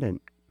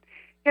ascendant?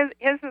 His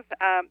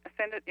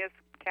ascendant is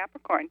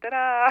Capricorn.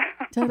 Ta-da!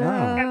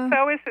 Ta-da. And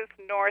so is his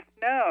North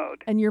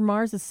Node. And your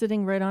Mars is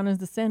sitting right on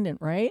his ascendant,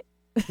 right?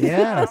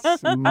 Yes.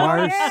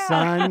 Mars, yeah.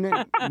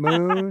 Sun,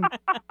 Moon.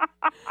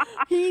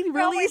 He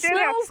really we did have-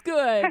 smells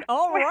good.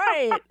 All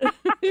right.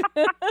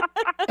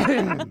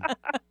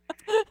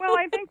 Well,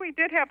 I think we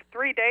did have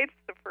 3 dates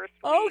the first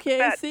week. Okay.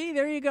 But, See,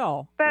 there you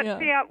go. but Yeah.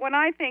 yeah, when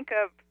I think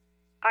of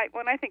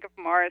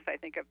Mars, I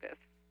think of this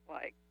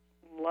like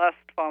lust,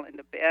 fall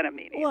into bed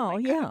immediately. Well,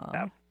 kind yeah. of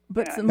stuff.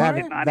 But Yeah, some that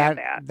Mars, did not have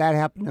that. That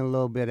happened a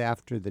little bit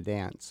after the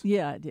dance.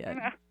 yeah, it did.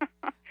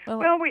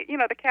 Well,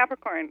 the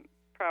Capricorn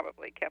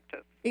probably kept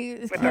us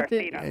It with our kept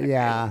feet it, on the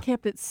Yeah.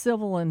 kept it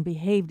civil and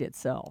behaved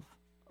itself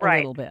a Right.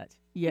 little bit.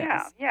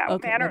 Yes. Yeah,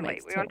 Okay, that mannerly.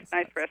 makes We went to total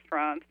nice sense.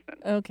 restaurants.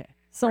 And, Okay.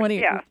 So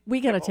anyway, yeah, we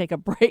got to civil. take a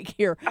break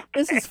here.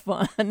 This is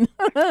fun.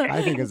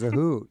 I think it's a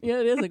hoot. Yeah,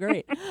 it is a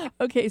great.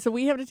 Okay, so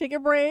we have to take a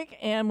break,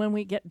 and when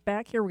we get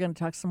back here, we're going to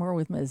talk some more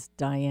with Ms.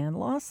 Diane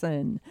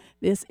Lawson.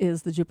 This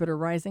is the Jupiter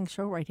Rising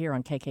Show right here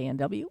on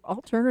KKNW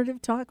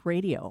Alternative Talk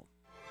Radio.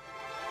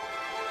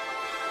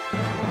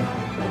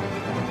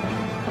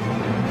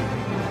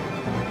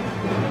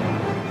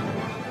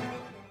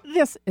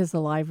 This is a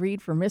live read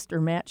for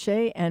Mr. Matt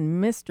Shea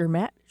and Mr.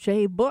 Matt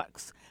Shea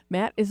Books.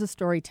 Matt is a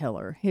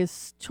storyteller.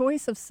 His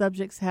choice of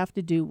subjects have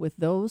to do with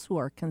those who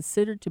are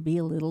considered to be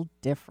a little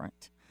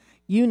different.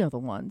 You know the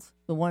ones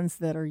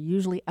that are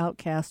usually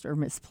outcast or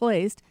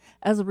misplaced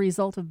as a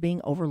result of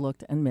being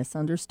overlooked and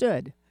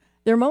misunderstood.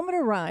 Their moment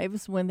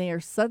arrives when they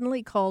are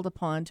suddenly called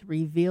upon to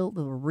reveal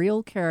the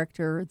real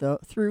character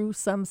through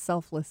some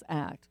selfless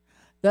act,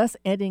 thus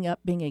ending up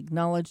being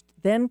acknowledged,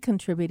 then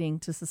contributing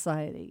to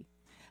society.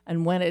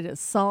 And when it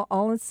is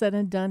all said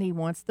and done, he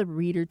wants the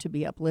reader to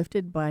be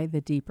uplifted by the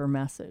deeper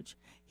message.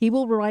 He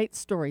will write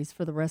stories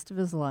for the rest of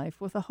his life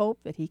with the hope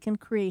that he can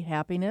create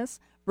happiness,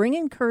 bring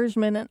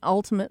encouragement, and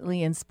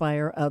ultimately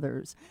inspire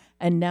others.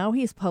 And now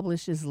he's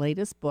published his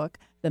latest book,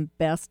 The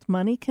Best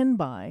Money Can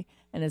Buy,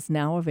 and is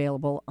now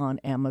available on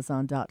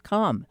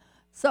Amazon.com.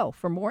 So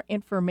for more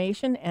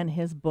information and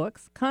his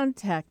books,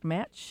 contact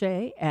Matt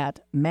Shea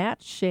at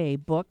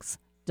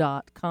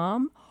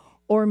mattsheabooks.com.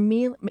 or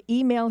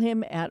email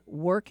him at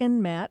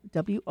workinmatt,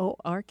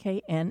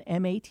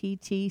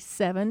 WORKNMATT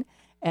 7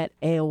 at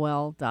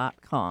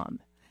AOL.com.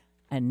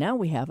 And now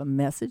we have a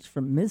message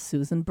from Ms.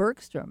 Susan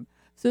Bergstrom.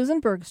 Susan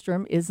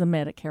Bergstrom is a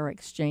Medicare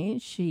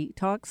exchange. She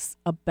talks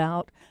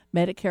about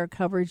Medicare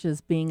coverage as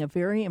being a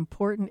very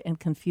important and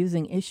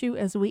confusing issue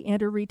as we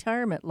enter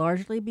retirement,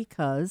 largely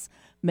because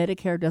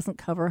Medicare doesn't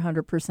cover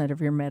 100%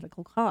 of your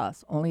medical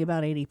costs, only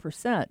about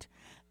 80%.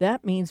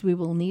 That means we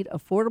will need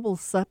affordable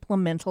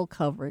supplemental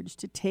coverage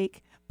to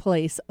take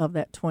place of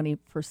that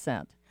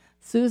 20%.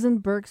 Susan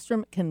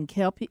Bergstrom can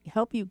help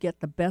you get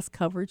the best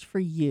coverage for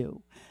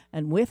you.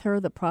 And with her,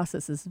 the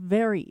process is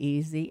very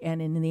easy,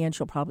 and in the end,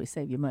 she'll probably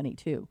save you money,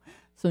 too.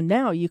 So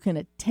now you can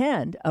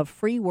attend a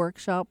free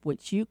workshop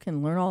which you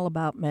can learn all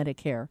about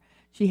Medicare.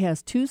 She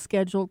has 2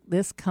 scheduled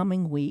this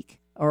coming week,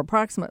 or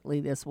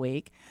approximately this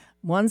week.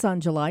 One's on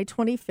July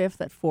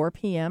 25th at 4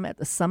 p.m. at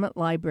the Summit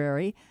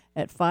Library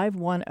at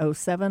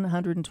 5107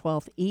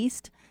 112th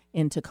East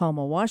in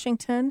Tacoma,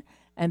 Washington.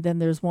 And then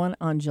there's one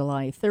on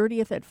July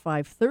 30th at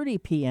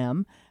 5:30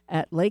 p.m.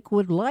 at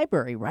Lakewood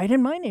Library, right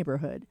in my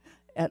neighborhood,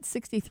 at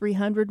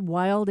 6300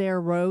 Wild Air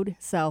Road,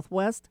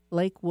 Southwest,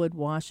 Lakewood,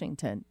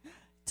 Washington.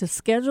 To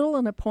schedule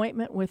an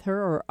appointment with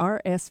her or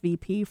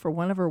RSVP for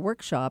one of her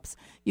workshops,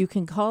 you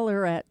can call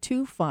her at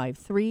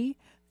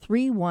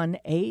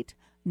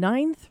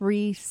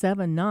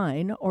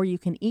 253-318-9379, or you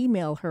can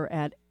email her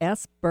at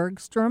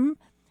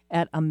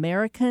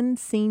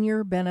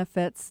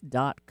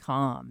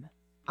sbergstrom@americanseniorbenefits.com.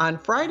 On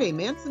Friday,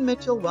 Manson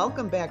Mitchell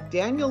welcomed back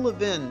Daniel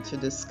Levin to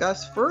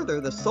discuss further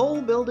the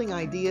soul-building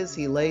ideas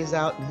he lays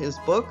out in his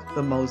book,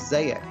 The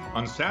Mosaic.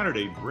 On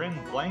Saturday, Bryn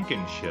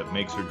Blankenship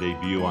makes her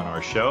debut on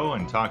our show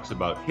and talks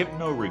about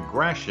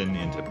hypno-regression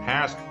into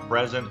past,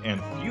 present,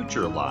 and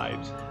future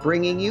lives.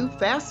 Bringing you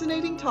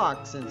fascinating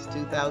talk since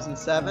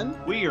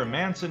 2007. We are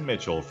Manson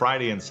Mitchell,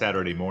 Friday and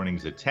Saturday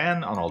mornings at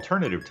 10 on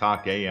Alternative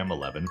Talk AM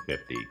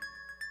 1150.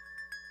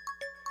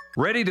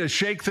 Ready to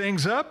shake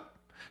things up?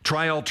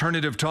 Try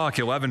Alternative Talk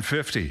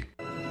 1150.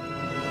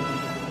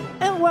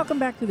 And welcome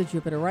back to the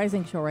Jupiter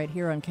Rising Show right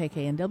here on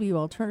KKNW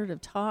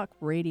Alternative Talk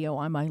Radio.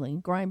 I'm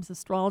Eileen Grimes,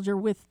 astrologer,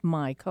 with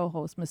my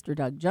co-host, Mr.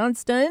 Doug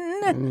Johnston.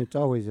 And it's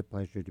always a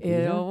pleasure to be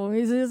It here.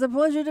 always is a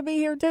pleasure to be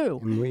here, too.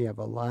 And we have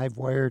a live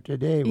wire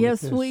today.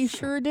 Yes, with we this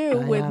sure do,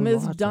 with Diane Ms.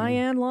 Lawson.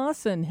 Diane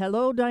Lawson.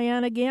 Hello,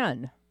 Diane,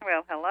 again.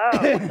 Well, hello.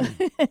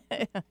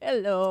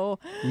 Hello.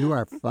 You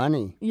are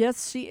funny.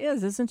 Yes, she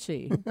is, isn't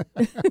she?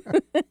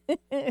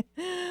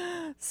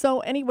 So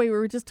anyway, we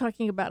were just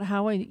talking about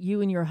how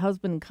you and your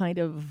husband kind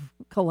of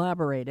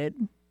collaborated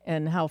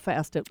and how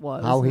fast it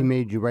was. How he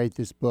made you write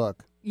this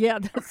book. Yeah,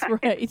 that's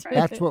right.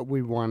 That's what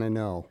we want to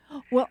know.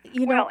 Well,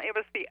 you know. Well, it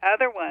was the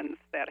other ones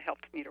that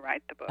helped me to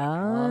write the book.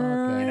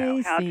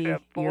 Okay. How see. to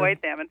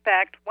avoid them. In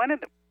fact, one of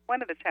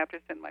the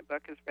chapters in my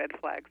book is red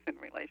flags in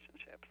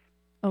relationships.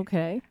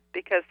 Okay.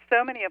 Because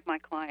so many of my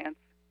clients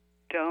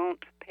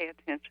don't pay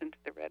attention to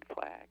the red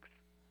flags.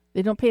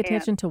 They don't pay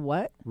attention to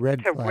what?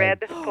 Red To flag. red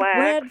flags.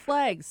 Red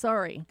flag.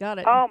 Sorry. Got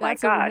it. Oh, my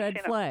That's gosh, a red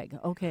you know. flag.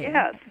 Okay.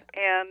 Yes,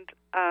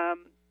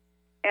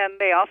 and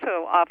they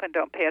also often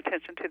don't pay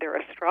attention to their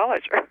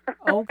astrologer.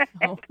 Oh, Right?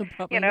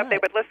 probably You know, if they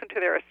not. would listen to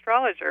their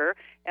astrologer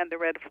and the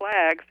red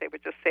flags, they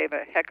would just save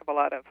a heck of a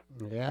lot of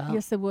Yeah.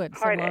 Yes, they would.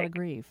 It's a lot of Heartache.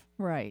 grief.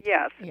 Right.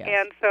 yes. Yes.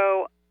 And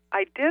so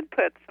I did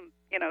put some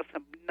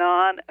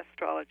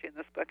non-astrology in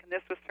this book, and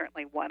this was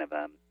certainly one of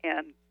them.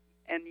 And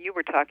you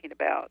were talking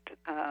about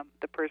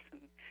the person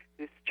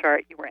whose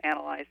chart you were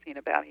analyzing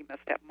about he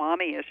must have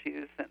mommy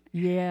issues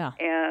Yeah.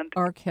 and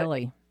R.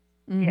 Kelly.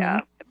 Mhm.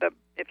 yeah,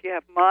 if you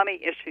have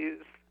mommy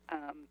issues,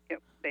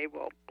 they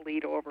will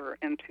bleed over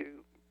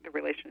into the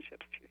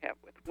relationships you have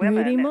with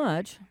women. Pretty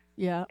much.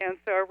 Yeah. And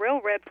so a real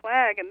red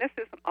flag, and this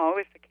isn't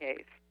always the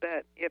case,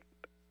 but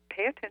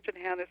pay attention to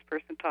how this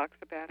person talks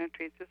about and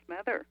treats his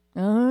mother.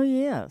 Oh,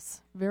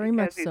 yes. Very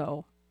much Because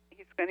so.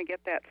 He's going to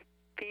get that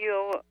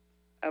feel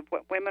of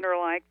what women are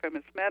like from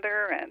his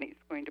mother, and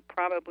he's going to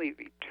probably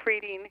be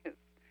treating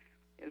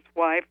his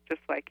wife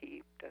just like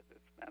he does his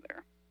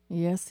mother.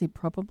 Yes, he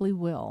probably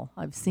will.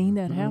 I've seen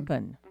that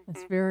happen. Mm-hmm.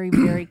 It's very,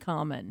 very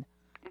common.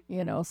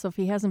 You know, so if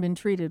he hasn't been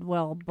treated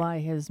well by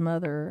his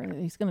mother,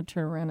 he's going to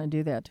turn around and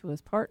do that to his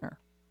partner.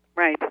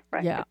 Right.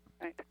 Yeah.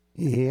 Right.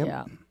 Yep.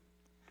 Yeah.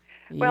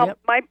 Well, Yep.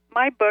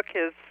 my book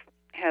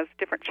has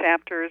different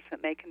chapters,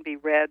 and they can be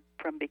read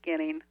from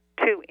beginning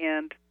to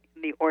end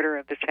in the order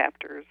of the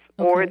chapters,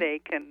 or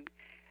Okay.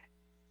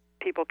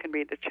 people can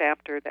read the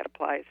chapter that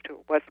applies to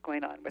what's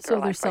going on with So their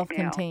they're life right now.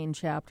 self-contained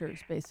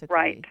chapters, basically.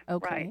 Right.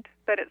 Okay. Right.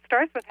 But it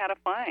starts with how to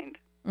find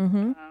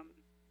Mm-hmm.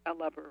 a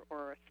lover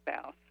or a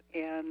spouse,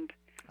 and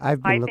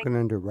I've I been think- looking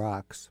under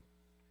rocks.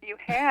 you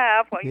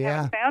have. Well, you Yeah.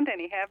 haven't found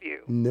any, have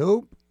you?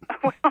 Nope.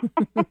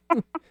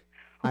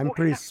 I'm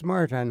pretty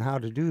smart on how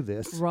to do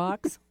this.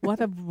 Rocks? What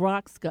have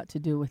rocks got to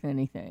do with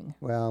anything?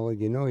 Well,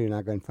 you know you're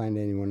not going to find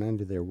anyone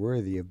under there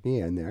worthy of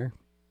being there.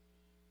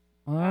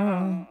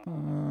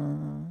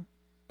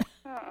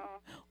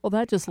 Well,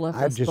 that just left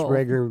I'd us just both.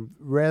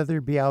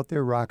 rather be out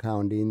there rock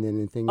hounding than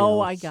anything else. Oh,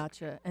 I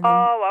gotcha. And then,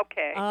 Oh,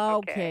 okay.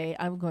 okay.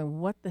 I'm going,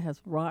 what the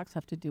has rocks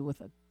have to do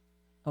with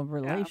a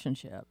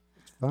relationship?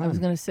 It's I was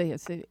fun. going to say,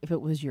 if it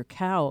was your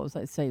cows,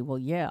 I'd say, well,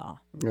 yeah,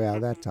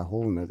 Well, that's a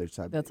whole nother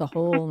subject. that's a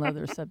whole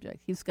nother subject.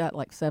 He's got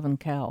like 7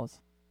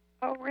 cows.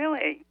 Oh,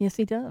 really? Yes,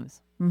 he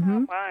does. Mm-hmm. Oh,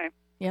 my.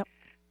 Yep.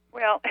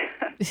 Well,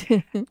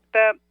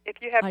 if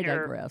you have I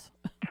your digress.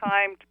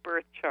 timed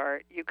birth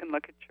chart, you can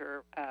look at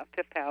your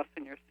 5th house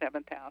and your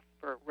 7th house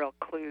for real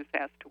clues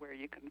as to where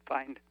you can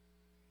find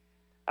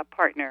a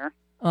partner.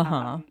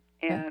 Uh-huh.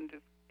 And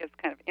it's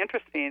kind of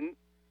interesting.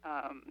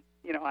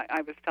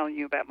 I was telling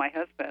you about my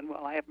husband.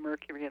 Well, I have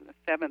Mercury in the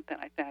 7th,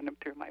 and I found him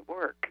through my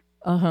work.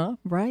 Uh-huh.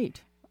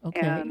 Right.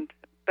 Okay.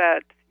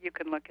 But you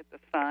can look at the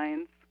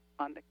signs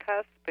on the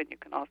cusp, and you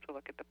can also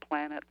look at the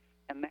planets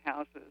and the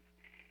houses,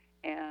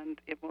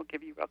 and it will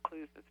give you real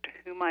clues as to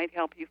who might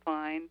help you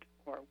find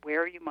or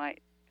where you might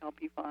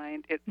help you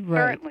find. It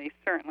Right.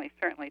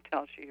 certainly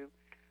tells you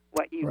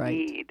what you Right.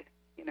 need.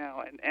 You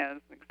know, and as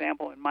an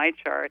example, in my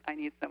chart, I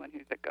need someone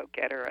who's a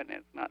go-getter and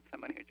is not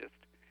someone who just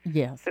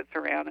Yes. sits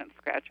around and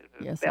scratches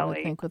his Yes, I belly.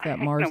 would think with that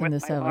You know, Mars in with the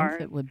my 7th,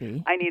 Mars, it would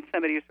be. I need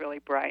somebody who's really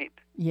bright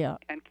Yeah.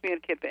 and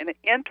communicative and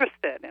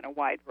interested in a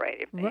wide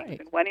variety of things Right.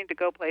 and wanting to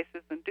go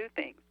places and do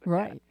things. with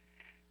Right.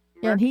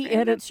 that. And he Mercury in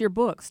edits your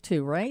books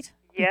too, right?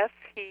 Yes,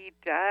 he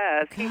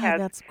does. God, He has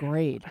that's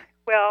great.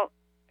 well,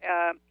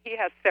 he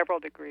has several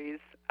degrees.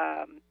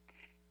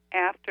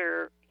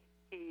 After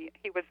he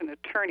was an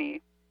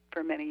attorney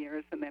for many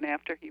years, and then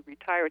after he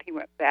retired, he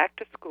went back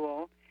to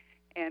school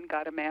and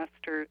got a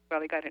master.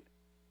 Well, he got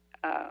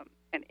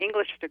an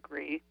English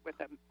degree with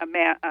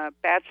a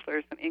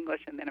bachelor's in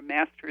English and then a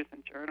master's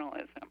in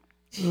journalism.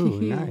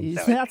 Ooh, nice. Jeez,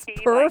 So that's he,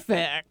 like,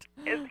 perfect.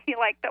 Is he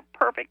like the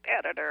perfect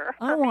editor?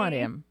 I for want me?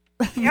 him.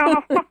 You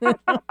know?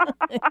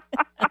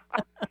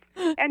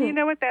 And you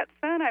know what? That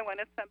son, I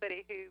wanted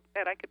somebody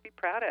that I could be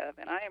proud of,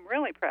 and I am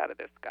really proud of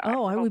this guy. Oh,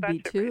 for I a whole would be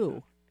bunch of too.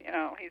 reasons. You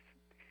know,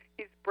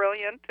 he's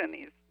brilliant and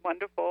he's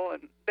wonderful.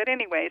 But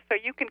anyway, so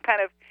you can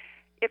kind of,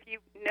 if you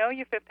know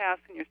your fifth house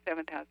and your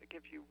seventh house, it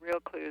gives you real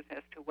clues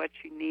as to what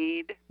you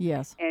need,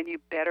 Yes. and you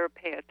better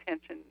pay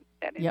attention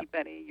that Yep.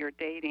 anybody you're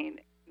dating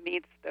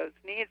meets those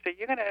needs, or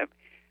you're going to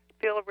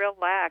feel a real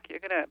lack. You're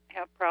going to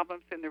have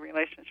problems in the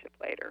relationship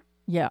later.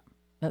 Yeah,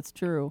 that's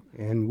true.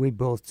 And we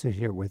both sit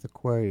here with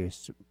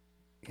Aquarius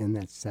in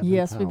that 7th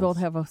Yes, house. we both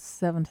have a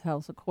 7th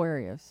house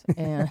Aquarius.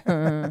 And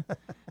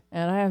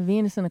and I have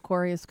Venus in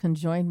Aquarius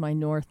conjoined my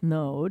North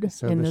Node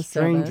So in the the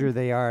stranger 7th.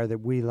 they are that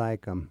we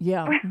like them.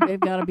 Yeah, they've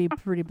got to be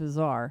pretty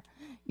bizarre,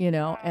 you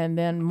know. And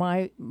then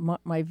my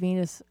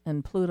Venus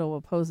and Pluto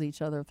oppose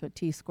each other with a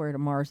T-square to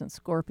Mars and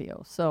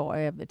Scorpio. So I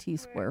have the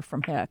T-square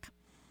from heck.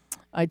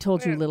 I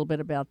told you a little bit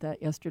about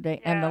that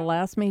yesterday. And the Yeah.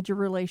 last major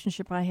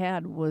relationship I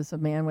had was a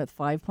man with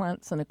 5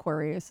 planets in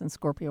Aquarius and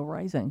Scorpio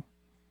rising.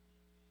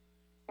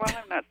 Well,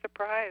 I'm not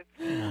surprised.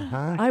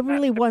 Uh-huh. I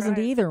really not wasn't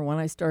surprised. either when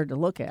I started to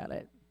look at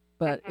it,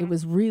 but it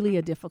was really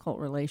a difficult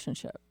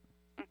relationship.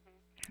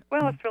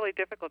 Well, it's really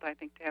difficult, I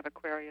think, to have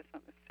Aquarius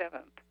on the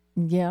 7th.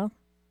 Yeah,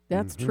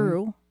 that's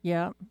true.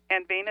 Yeah,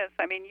 And Venus,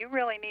 I mean, you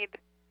really need,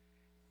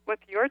 with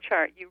your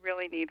chart, you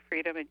really need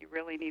freedom and you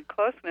really need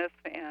closeness.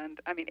 And,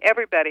 I mean,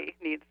 everybody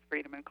needs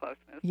freedom and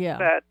closeness. Yeah.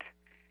 But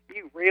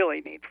you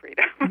really need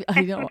freedom.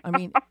 I know. I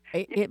mean,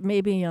 it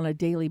may be on a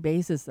daily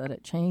basis that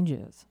it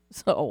changes.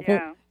 So,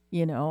 Yeah.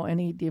 you know,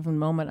 any given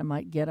moment I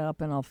might get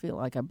up and I'll feel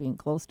like I'm being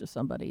close to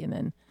somebody, and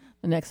then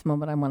the next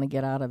moment I want to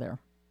get out of there.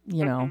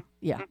 You know,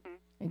 yeah,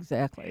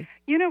 exactly.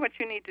 You know what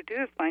you need to do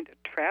is find a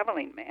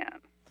traveling man.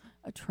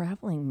 A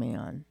traveling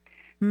man.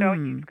 So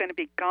he's going to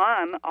be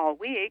gone all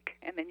week,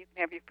 and then you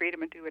can have your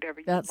freedom and do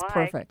whatever you That's like.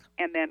 perfect.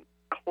 And then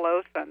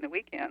close on the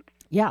weekends.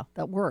 Yeah,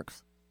 that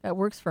works. That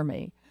works for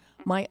me.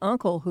 My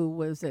uncle, who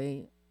was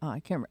I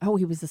can't remember,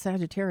 he was a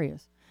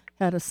Sagittarius,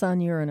 had a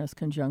Sun Uranus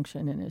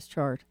conjunction in his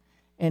chart.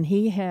 And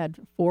he had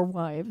 4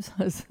 wives,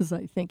 as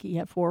I think he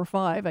had 4 or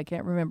 5, I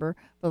can't remember.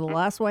 But the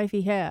last wife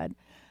he had,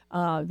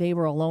 they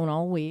were alone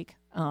all week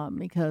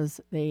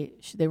because they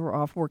were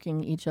off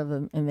working, each of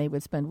them, and they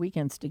would spend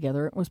weekends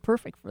together. It was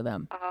perfect for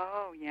them.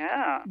 Oh,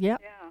 yeah. Yeah.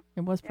 Yeah.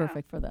 It was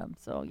perfect for them.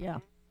 So, yeah,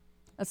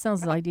 that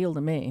sounds ideal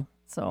to me.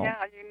 So, Yeah,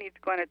 you need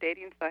to go on a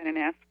dating site and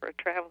ask for a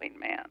traveling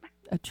man.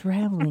 a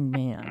traveling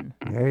man.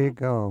 There you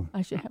go.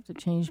 I should have to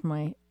change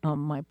my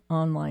my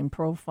online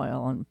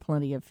profile on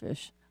Plenty of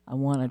Fish. I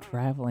want a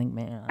traveling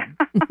man.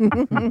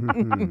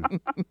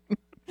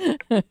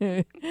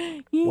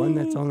 One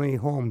that's only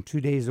home 2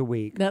 days a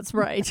week. That's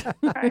right.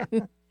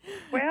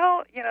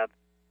 Well, you know,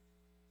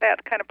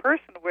 that kind of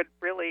person would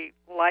really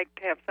like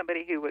to have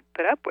somebody who would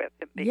put up with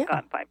him being Yeah.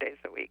 gone 5 days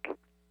a week.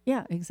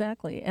 Yeah,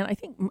 exactly. And I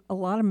think a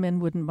lot of men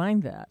wouldn't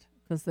mind that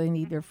because they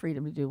need their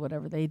freedom to do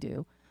whatever they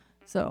do.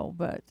 So,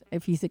 but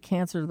if he's a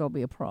Cancer, there'll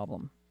be a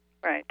problem.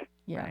 Right.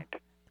 Yeah. Right.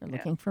 They're Yeah.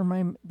 looking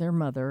for their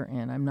mother,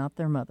 and I'm not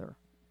their mother.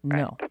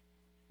 No.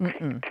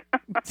 Mm-mm.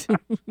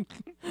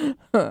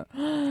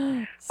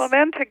 Well,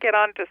 then to get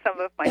on to some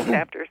of my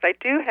chapters, I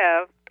do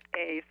have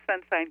a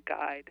sun sign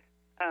guide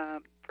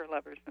for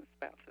lovers and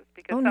spouses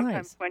because Oh, sometimes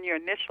nice. when you're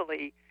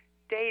initially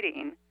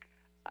dating,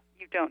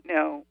 you don't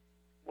know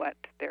what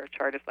their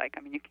chart is like.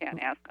 I mean, you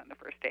can't ask on the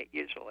first date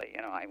usually.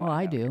 You know, I Well,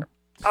 wanna I know do. your-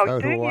 Oh,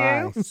 So do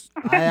you?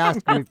 I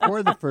asked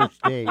before the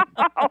first date.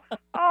 Oh,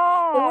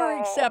 There are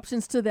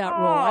exceptions to that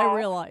rule. I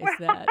realize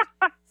that.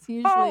 It's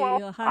usually,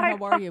 well, hi,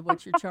 how are you?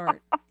 What's your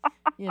chart?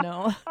 You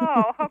know?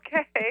 Oh,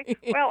 okay.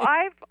 Well,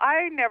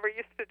 I never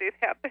used to do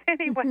that, but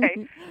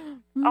anyway,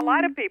 a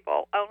lot of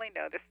people only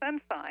know the sun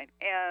sign,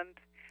 and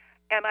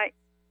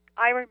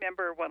I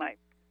remember when I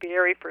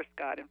very first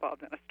got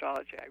involved in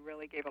astrology, I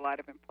really gave a lot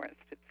of importance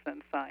to the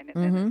sun sign,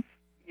 and then as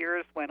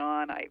years went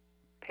on, I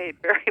paid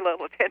very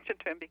little attention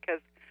to him because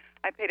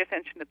I paid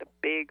attention to the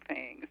big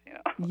things, you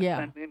know, Yeah.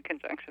 sun moon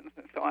conjunctions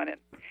and so on,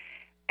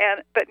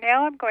 but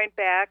now I'm going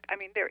back. I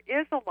mean, there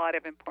is a lot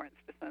of importance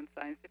to sun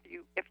signs.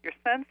 If your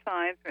sun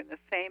signs are in the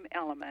same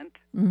element,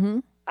 Mm-hmm.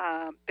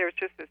 there's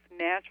just this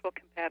natural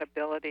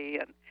compatibility,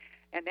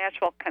 and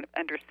natural kind of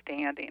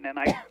understanding. And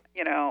I,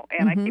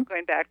 I keep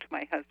going back to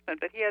my husband,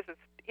 but he has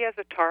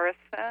a Taurus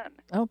sun.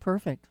 Oh,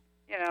 perfect.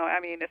 I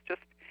mean, it's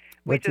just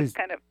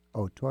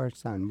Taurus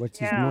sun. What's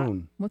his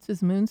moon? What's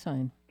his moon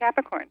sign?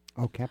 Capricorn.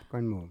 Oh,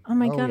 Capricorn moon. Oh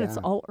my God, it's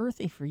all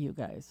earthy for you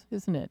guys,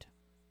 isn't it?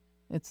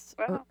 It's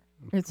pretty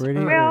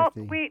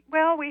earthy. earthy. We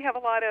have a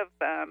lot of.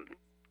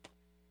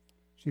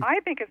 I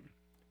think it's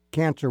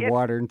Cancer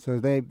water, and so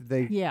they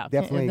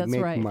definitely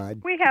make right.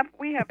 mud. We have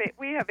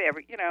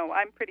every.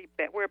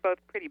 We're both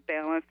pretty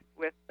balanced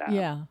with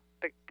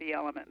the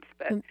elements.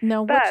 But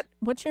now,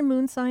 what's your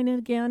moon sign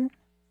again?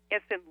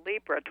 It's in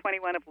Libra,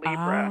 21 of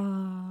Libra.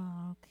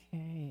 Ah,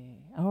 okay.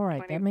 All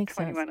right, that makes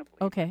sense. 21 of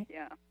Libra. Okay.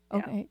 Yeah.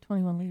 Okay,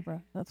 21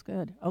 Libra. That's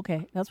good.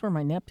 Okay, that's where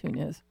my Neptune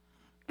is.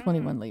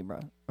 21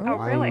 Libra. Oh,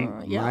 really?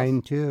 Yes.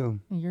 Mine too.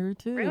 You're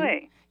too.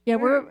 Really? Yeah,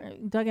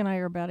 Doug and I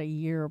are about a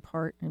year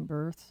apart in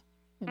births.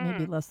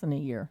 Maybe less than a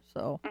year.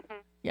 So,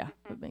 yeah,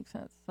 that makes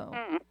sense. So,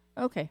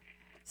 okay.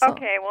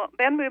 Okay, well,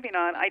 then moving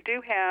on, I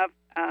do have,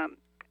 a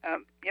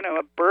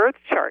birth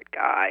chart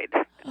guide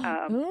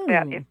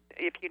that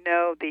if you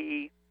know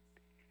the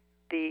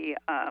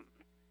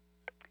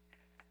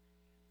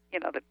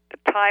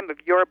time of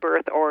your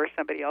birth or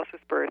somebody else's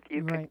birth,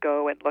 you can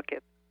go and look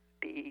at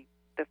the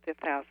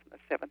 5th house and the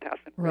 7th house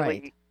and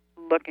really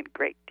look in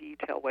great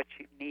detail what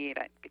you need,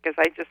 because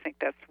I just think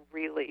that's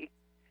really,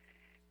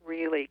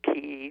 really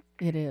key.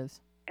 It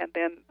is. And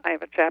then I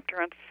have a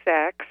chapter on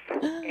sex,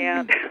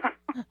 and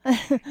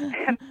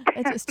I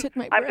just took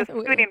my breath I'm just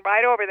away. scooting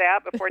right over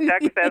that before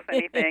Doug says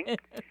anything.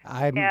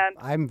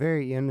 I'm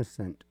very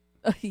innocent.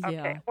 Yeah.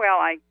 Okay. Well,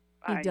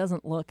 he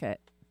doesn't look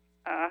it.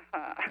 And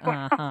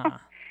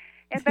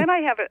then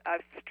I have a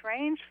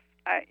strange.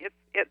 It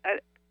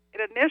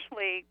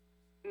initially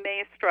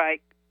may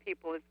strike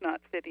people as not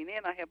fitting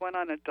in. I have one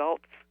on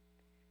adults'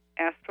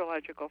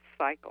 astrological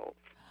cycles.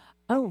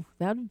 Oh,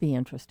 that would be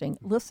interesting.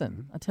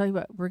 Listen, I'll tell you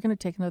what, we're going to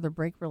take another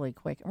break really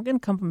quick. We're going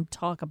to come and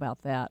talk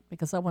about that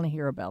because I want to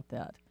hear about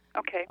that.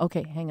 Okay.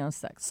 Okay, hang on a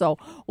sec. So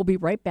we'll be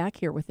right back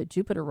here with the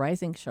Jupiter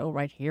Rising Show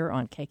right here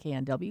on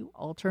KKNW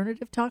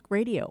Alternative Talk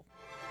Radio.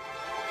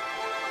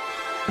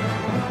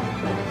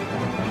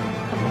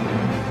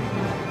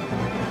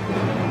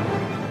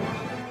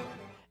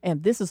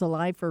 And this is a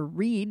live for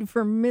read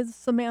from Ms.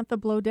 Samantha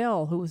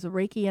Blodell, who is a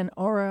Reiki and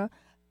Aura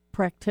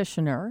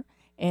practitioner.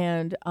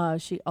 And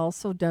she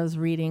also does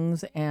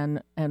readings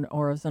and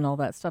auras and all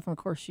that stuff. And, of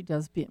course, she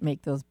does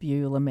make those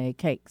Beulah May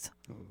cakes.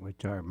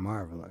 Which are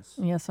marvelous.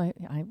 Yes,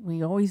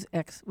 we always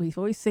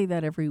say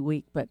that every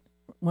week, but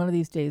one of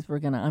these days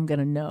I'm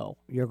gonna know.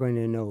 You're going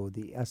to know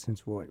the essence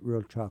of what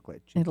real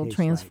chocolate It'll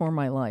transform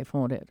my life,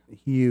 won't it?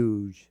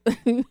 Huge.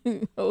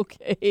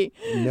 Okay.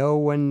 No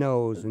one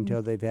knows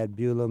until they've had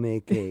Beulah May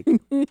cake.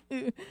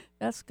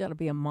 That's got to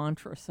be a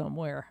mantra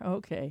somewhere.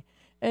 Okay.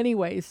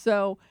 Anyway,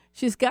 so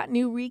she's got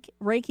new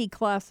Reiki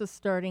classes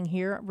starting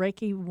here.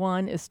 Reiki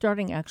 1 is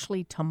starting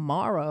actually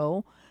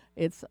tomorrow.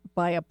 It's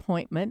by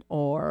appointment,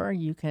 or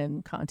you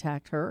can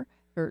contact her.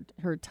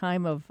 Her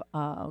time of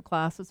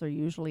classes are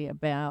usually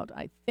about,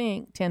 I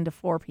think, 10 to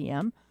 4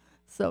 p.m.,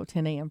 so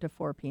 10 a.m. to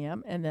 4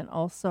 p.m. And then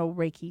also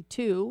Reiki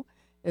 2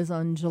 is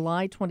on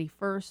July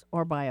 21st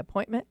or by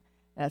appointment.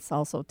 That's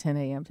also 10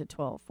 a.m.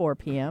 to 4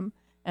 p.m.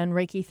 And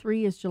Reiki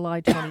 3 is July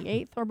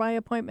 28th or by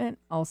appointment,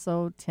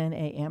 also 10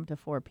 a.m. to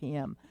 4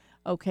 p.m.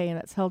 Okay, and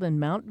it's held in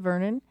Mount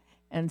Vernon.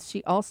 And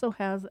she also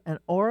has an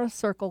Aura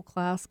Circle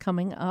class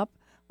coming up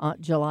on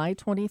July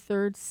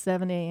 23rd,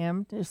 7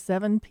 a.m. to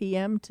 7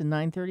 p.m. to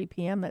 9:30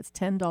 p.m. That's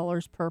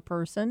 $10 per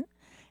person.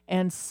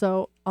 And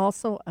so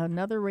also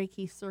another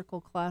Reiki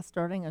Circle class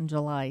starting on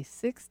July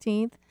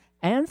 16th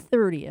and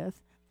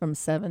 30th from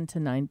 7 to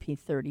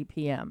 9:30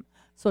 p.m.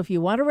 So if you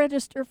want to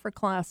register for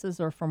classes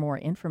or for more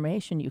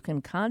information, you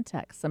can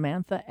contact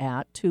Samantha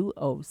at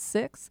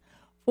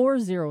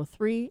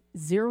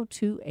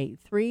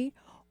 206-403-0283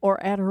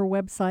 or at her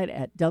website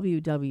at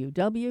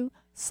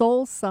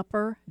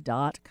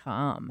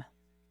www.soulsupper.com.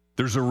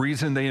 There's a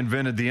reason they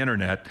invented the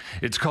internet.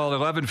 It's called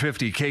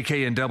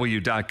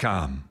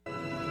 1150kknw.com.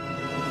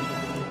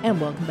 And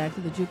welcome back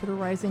to the Jupiter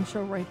Rising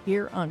Show right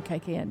here on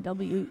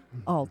KKNW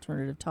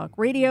Alternative Talk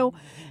Radio.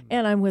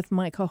 And I'm with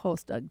my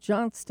co-host Doug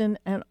Johnston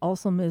and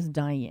also Ms.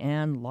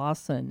 Diane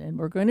Lawson. And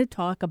we're going to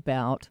talk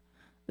about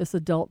this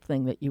adult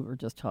thing that you were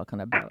just talking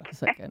about a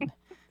second.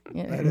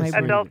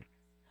 Adult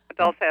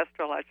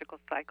astrological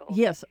cycles.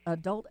 Yes,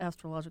 adult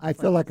astrological cycles.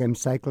 I feel like I'm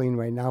cycling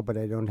right now, but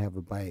I don't have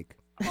a bike.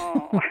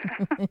 Oh.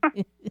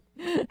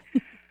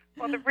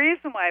 Well, the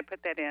reason why I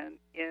put that in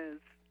is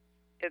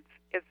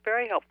it's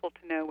very helpful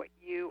to know what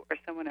you or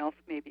someone else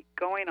may be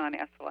going on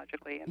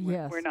astrologically, and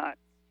we're not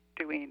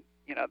doing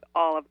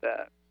all of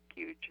the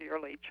huge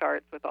yearly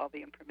charts with all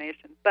the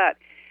information. But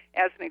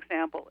as an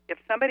example, if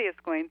somebody is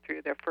going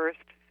through their first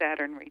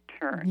Saturn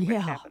return, which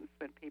happens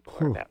when people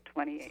are about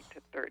 28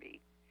 to 30,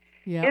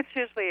 it's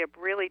usually a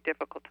really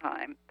difficult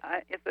time.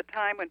 It's a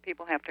time when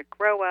people have to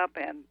grow up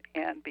and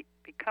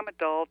become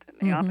adult, and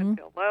they often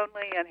feel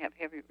lonely and have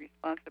heavy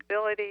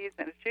responsibilities,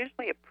 and it's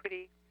usually a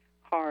pretty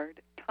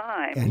hard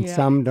time. And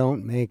some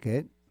don't make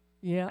it.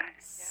 Yeah,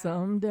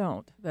 some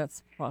don't.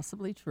 That's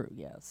possibly true,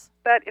 yes.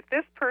 But if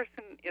this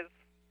person is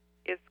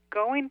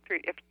going through,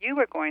 if you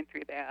are going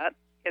through that,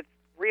 it's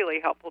really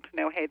helpful to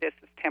know, hey, this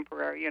is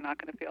temporary. You're not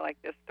going to feel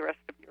like this the rest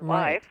of your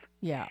life.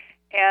 Yeah.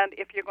 And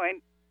if you're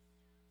going,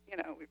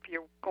 if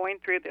you're going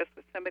through this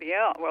with somebody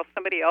else,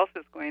 somebody else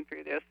is going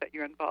through this that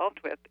you're involved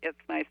with, it's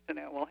nice to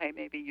know, well, hey,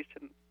 maybe you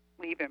shouldn't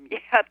leave him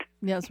yet.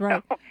 That's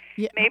right.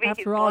 Yeah, maybe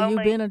after all, lonely.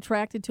 you've been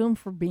attracted to him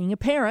for being a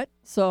parent,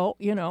 so,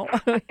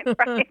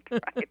 right.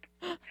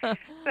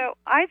 So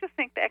I just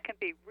think that can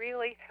be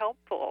really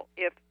helpful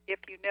if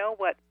you know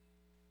what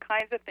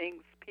kinds of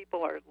things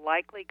people are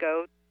likely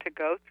to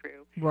go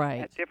through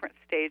at different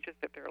stages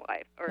of their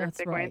life. Or That's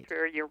if they're going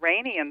through a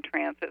Uranian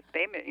transit,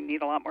 they may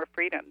need a lot more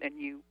freedom than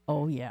you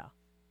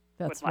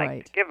That's would like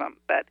right. to give them.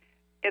 But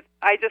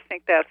I just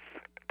think that's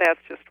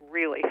just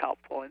really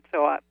helpful, and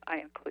so I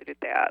included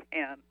that.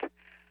 And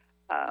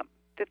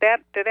did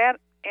that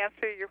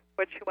answer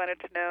what you wanted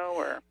to know?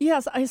 Or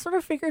yes, I sort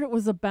of figured it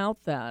was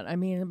about that. I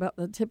mean, about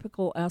the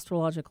typical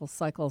astrological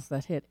cycles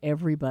that hit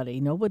everybody.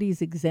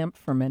 Nobody's exempt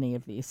from any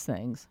of these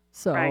things.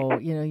 So,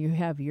 you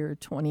have your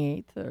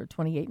 28 or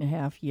 28 and a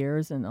half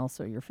years, and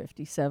also your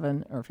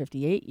 57 or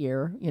 58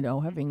 year,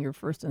 having your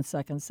first and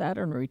second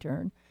Saturn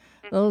return.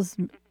 Those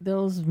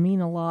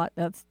mean a lot.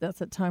 That's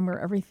a time where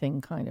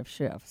everything kind of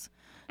shifts.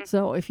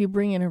 So if you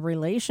bring in a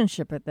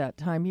relationship at that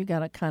time, you got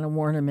to kind of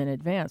warn them in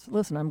advance.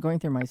 Listen, I'm going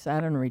through my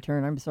Saturn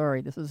return. I'm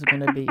sorry, this is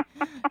going to be,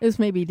 this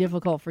may be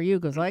difficult for you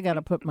because I got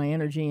to put my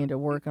energy into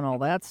work and all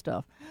that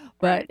stuff.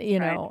 But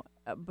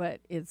but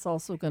it's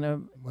also going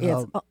to.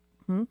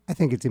 I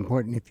think it's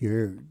important if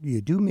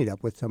you do meet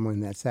up with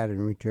someone that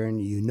Saturn return,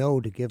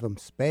 to give them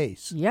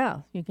space. Yeah,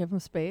 you give them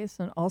space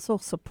and also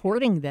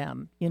supporting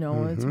them.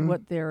 It's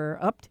what they're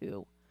up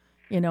to,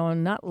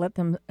 and not let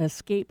them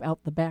escape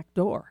out the back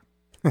door.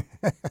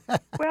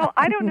 Well,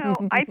 I don't know.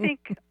 I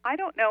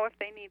don't know if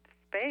they need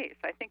space.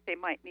 I think they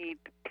might need.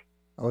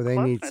 They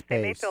need space.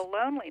 They may feel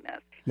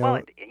loneliness. No, well,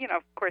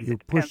 of course, you it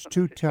depends push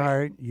too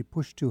hard. You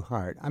push too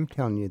hard. I'm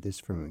telling you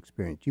this from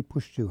experience. You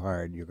push too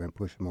hard, you're going to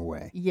push them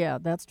away. Yeah,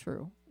 that's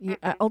true.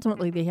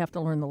 Ultimately, they have to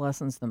learn the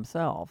lessons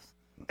themselves.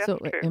 That's so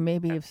true. It may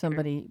be That's if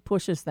somebody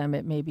pushes them,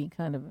 it may be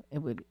it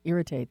would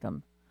irritate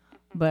them.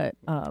 But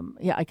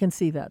I can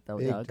see that though,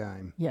 Big Doug.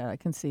 time. Yeah, I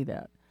can see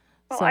that.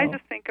 Well, so, I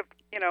just think of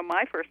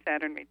my first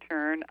Saturn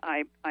return.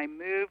 I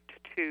moved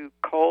to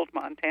cold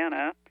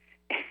Montana,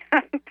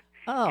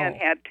 and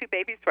had two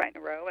babies right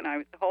in a row, and I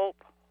was the whole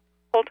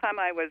time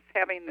I was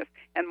having this,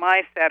 and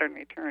my Saturn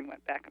return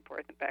went back and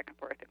forth and back and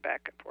forth and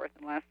back and forth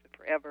and lasted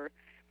forever.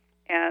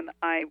 And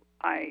I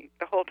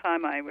the whole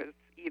time I was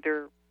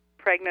either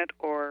pregnant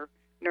or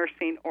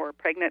nursing, or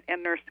pregnant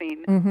and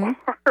nursing, or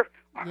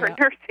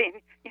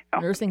nursing.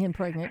 Nursing and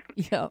pregnant.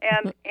 Yeah.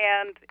 And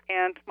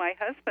my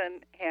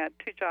husband had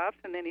two jobs,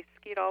 and then he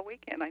skied all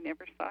weekend. I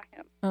never saw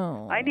him.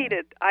 Oh. I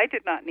did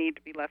not need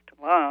to be left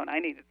alone. I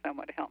needed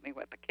someone to help me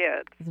with the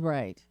kids.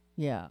 Right.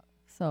 Yeah.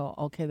 So,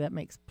 okay, that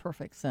makes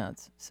perfect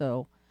sense.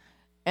 So,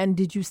 and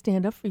did you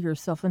stand up for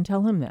yourself and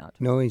tell him that?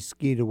 No, he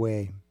skied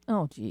away.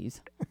 Oh,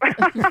 geez.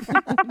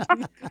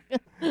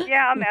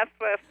 Yeah, and that's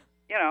why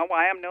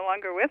I'm no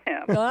longer with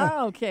him.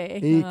 Oh, okay.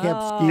 He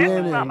kept skiing.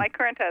 This is not my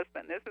current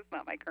husband.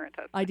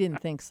 I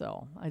didn't think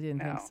so.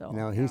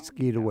 No, he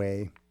skied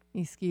away.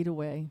 He skied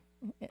away,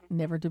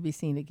 never to be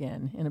seen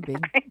again in a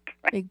big,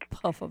 big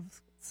puff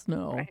of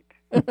snow. Right.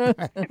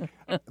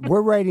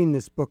 We're writing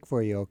this book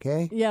for you,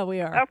 okay? Yeah, we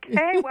are.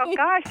 Okay. Well,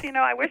 gosh,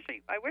 I wish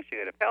you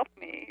would have helped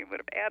me. You would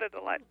have added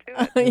a lot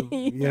to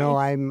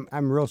it.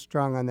 I'm real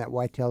strong on that.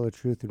 Why tell the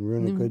truth and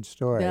ruin a good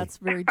story? That's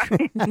very true.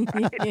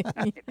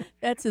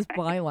 That's his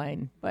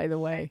byline, by the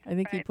way. I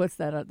think he puts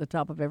that at the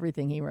top of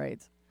everything he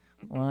writes.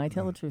 Well, I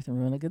tell the truth and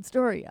ruin a good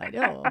story. I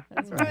know.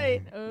 That's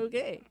right.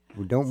 Okay.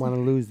 We don't want to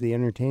lose the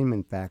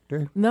entertainment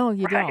factor. No,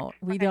 you don't.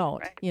 We Right.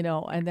 don't. Right.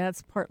 And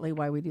that's partly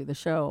why we do the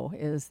show.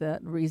 Is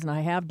that the reason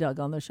I have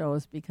Doug on the show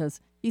is because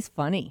he's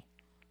funny.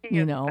 He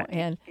is funny.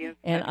 And He is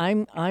and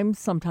funny. I'm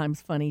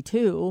sometimes funny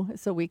too.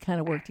 So we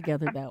kind of work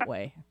together that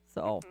way.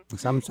 So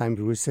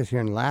Sometimes we sit here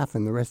and laugh,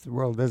 and the rest of the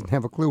world doesn't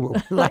have a clue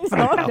what we're laughing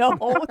no, about. no,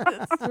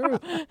 that's true.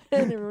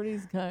 And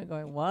everybody's kind of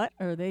going, "What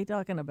are they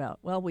talking about?"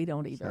 Well, we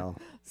don't either.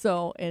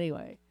 So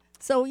anyway,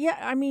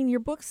 your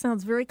book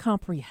sounds very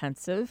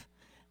comprehensive,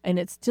 and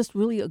it's just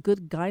really a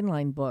good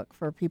guideline book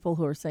for people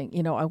who are saying,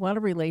 I want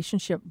a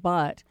relationship,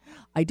 but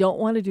I don't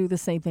want to do the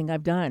same thing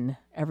I've done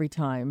every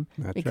time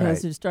because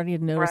right. you're starting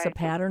to notice a Right.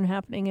 pattern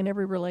happening in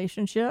every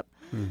relationship.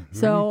 Mm-hmm.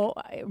 So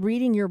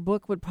reading your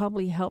book would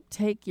probably help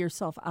take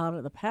yourself out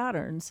of the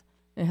patterns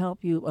and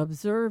help you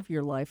observe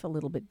your life a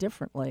little bit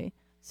differently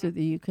so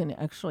that you can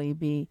actually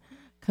be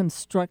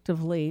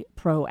constructively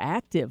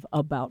proactive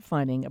about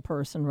finding a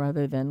person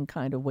rather than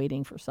kind of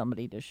waiting for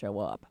somebody to show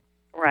up.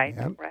 Right.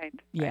 Yep. Right.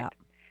 Yeah. Right.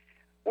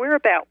 We're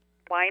about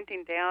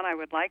winding down. I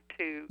would like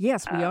to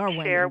Yes, we are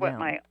winding share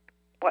down.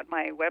 what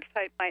my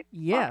website might offer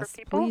Yes,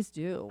 people. please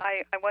do.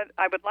 I would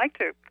like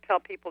to tell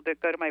people to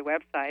go to my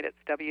website. It's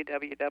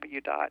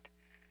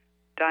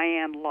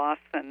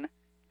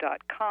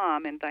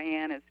www.dianelawson.com, and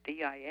Diane is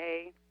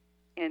DIANE.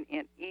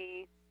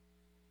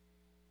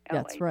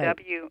 That's right.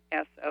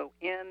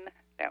 DianeLawson.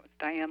 That was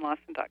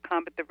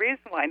DianeLawson.com. But the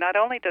reason why, not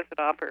only does it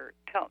offer,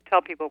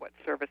 tell people what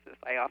services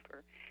I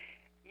offer,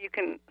 you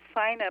can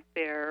sign up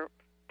there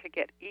to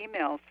get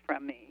emails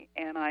from me,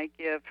 and I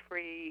give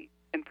free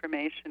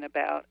information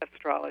about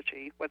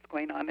astrology, what's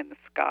going on in the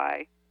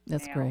sky.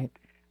 That's now. great.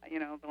 You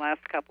know, the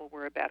last couple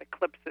were about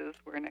eclipses.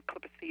 We're in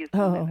eclipse season,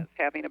 Oh. and it's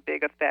having a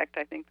big effect.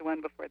 I think the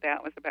one before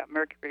that was about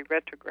Mercury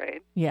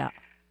retrograde. Yeah.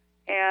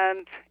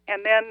 And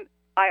then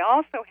I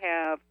also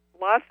have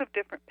lots of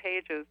different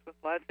pages with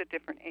lots of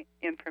different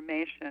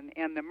information,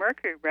 and the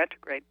Mercury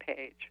retrograde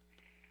page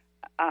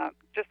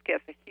just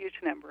gets a huge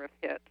number of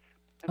hits,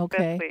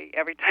 Okay. especially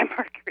every time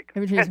Mercury goes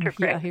Every time,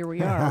 retrograde. yeah, here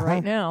we are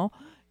right now.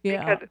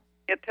 Yeah. Because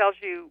it tells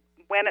you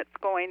when it's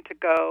going to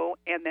go,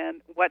 and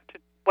then what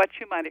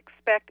you might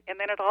expect, and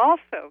then it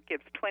also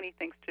gives 20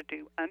 things to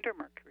do under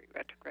Mercury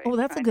retrograde. Oh,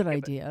 that's a trying good to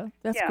give idea.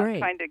 That's yeah, great.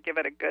 trying to give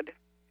it a good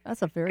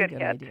That's a very good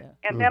hit. idea.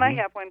 And then I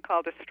have one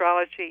called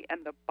Astrology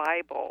and the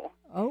Bible,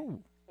 Oh,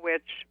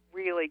 which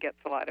really gets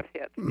a lot of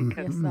hits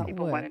because Yes, that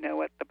people would. want to know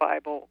what the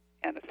Bible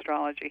and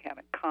astrology have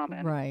in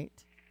common. right.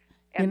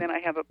 And And- then I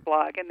have a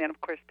blog, and then, of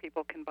course,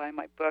 people can buy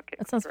my book.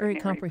 That sounds very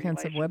Extraordinary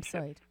comprehensive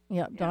Relationships. website.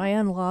 Yeah,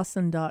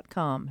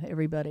 DianeLawson.com,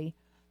 everybody.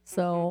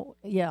 So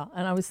yeah,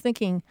 and I was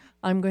thinking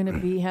I'm going to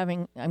be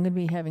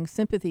having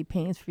sympathy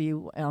pains for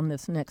you on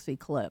this next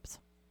eclipse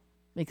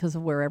because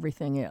of where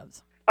everything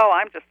is. Oh,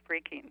 I'm just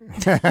freaking.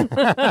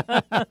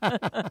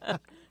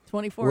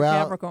 24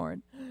 Well,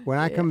 Capricorn. When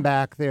I come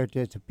back there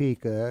to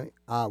Topeka,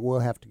 we'll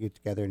have to get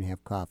together and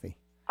have coffee.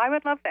 I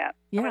would love that. I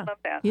Yeah, would love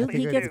that. he think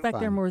he it'd gets be back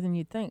there fun. more than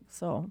you'd think.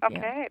 So Okay,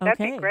 yeah. that'd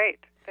Okay. be great.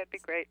 That'd be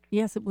great.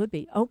 Yes, it would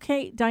be.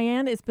 Okay,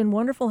 Diane, it's been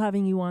wonderful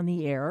having you on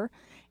the air,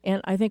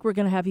 and I think we're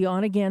going to have you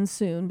on again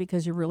soon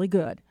because you're really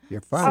good.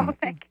 You're fun. Oh,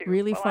 thank you.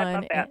 Really Well, fun. I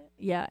love that.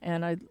 Yeah,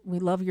 and we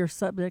love your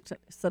subjects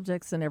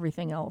and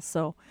everything else.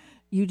 So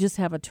you just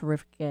have a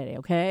terrific day,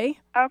 okay?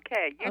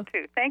 Okay, you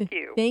too. Thank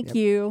you. Thank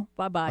you.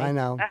 Bye-bye. I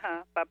know.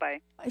 Uh-huh.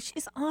 Bye-bye.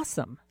 She's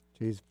awesome.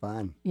 She's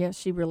fun. Yes,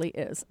 she really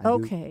is. I do-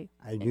 Okay.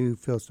 I do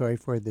feel sorry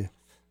for the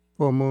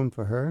full moon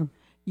for her.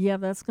 Yeah,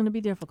 that's going to be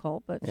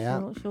difficult, but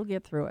Yeah. she'll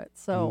get through it.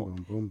 So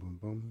Boom, boom, boom,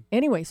 boom.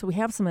 anyway, so we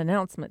have some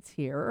announcements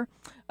here.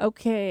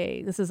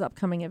 Okay, this is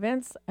upcoming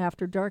events.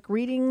 After Dark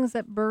readings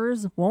at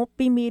Burrs won't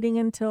be meeting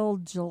until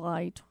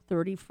July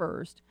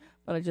 31st,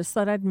 but I just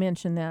thought I'd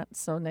mention that.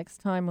 So next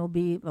time will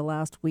be the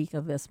last week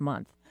of this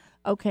month.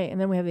 Okay, and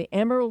then we have the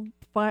Emerald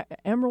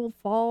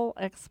Fall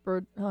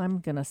Expert. I'm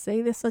going to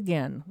say this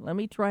again. Let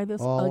me try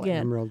this All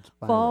again. Emerald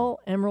Spiral. Fall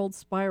Emerald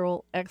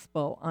Spiral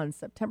Expo on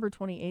September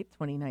 28th,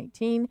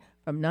 2019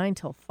 from 9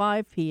 till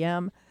 5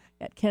 p.m.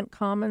 at Kent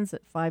Commons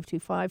at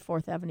 525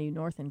 4th Avenue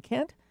North in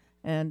Kent.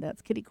 And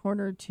that's kitty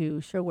corner to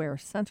Showware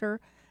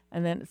Center.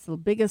 And then it's the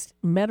biggest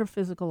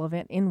metaphysical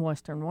event in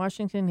Western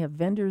Washington. You have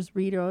vendors,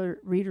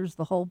 readers,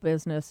 the whole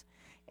business.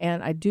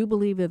 And I do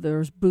believe that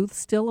there's booths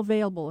still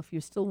available if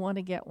you still want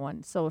to get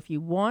one. So if you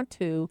want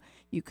to,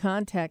 you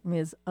contact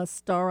Ms.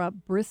 Astara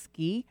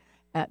Brisky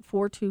at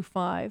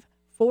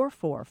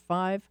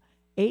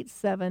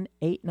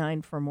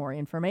 425-445-8789 for more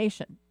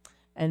information.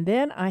 And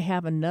then I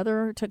have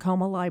another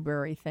Tacoma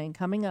Library thing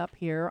coming up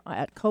here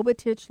at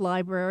Kobatich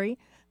Library.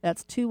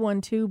 That's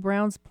 212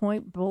 Browns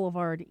Point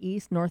Boulevard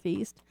East,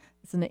 Northeast.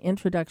 It's an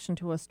introduction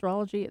to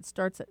astrology. It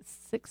starts at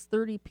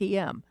 6:30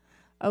 p.m.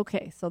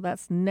 Okay, so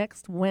that's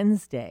next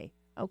Wednesday.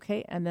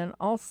 Okay, and then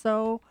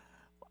also,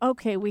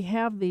 we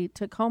have the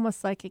Tacoma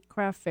Psychic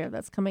Craft Fair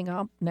that's coming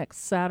up next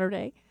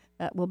Saturday.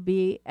 That will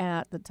be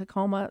at the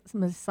Tacoma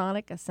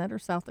Masonic Center,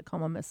 South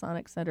Tacoma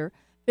Masonic Center,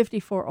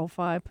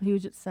 5405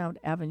 Puget Sound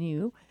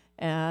Avenue.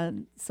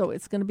 And so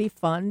it's going to be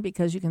fun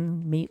because you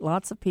can meet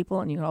lots of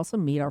people, and you can also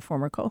meet our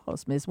former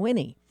co-host, Ms.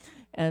 Winnie.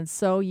 And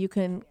so you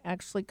can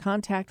actually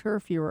contact her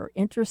if you're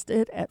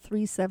interested at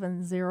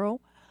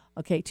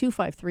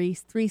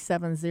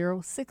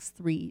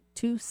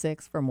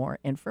 253-370-6326 for more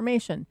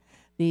information.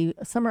 The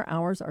summer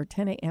hours are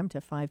 10 a.m. to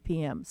 5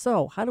 p.m.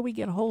 So how do we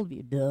get a hold of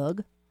you,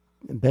 Doug?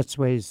 Best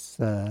way's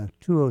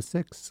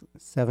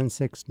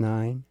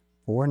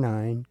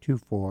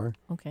 206-769-4924.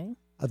 Okay.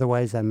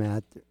 Otherwise, I'm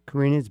at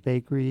Karina's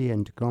Bakery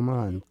in Tacoma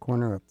on the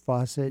corner of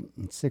Fawcett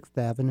and 6th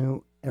Avenue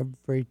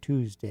every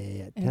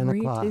Tuesday at 10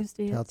 o'clock. Every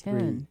Tuesday till at 3.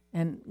 10.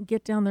 And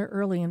get down there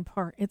early and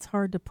park. It's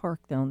hard to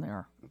park down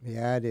there.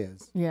 Yeah, it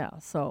is. Yeah,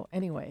 so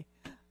anyway.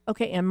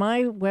 Okay, and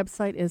my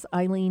website is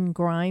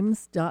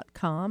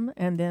EileenGrimes.com,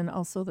 and then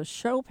also the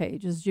show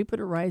page is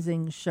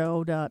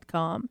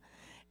JupiterRisingShow.com.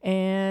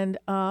 And,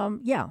 and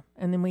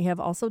then we have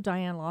also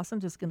Diane Lawson,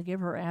 just going to give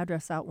her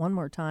address out one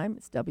more time.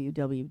 It's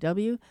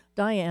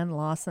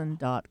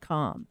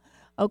www.dianelawson.com.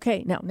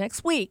 Okay, now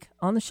next week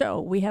on the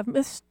show, we have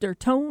Mr.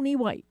 Tony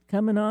White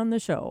coming on the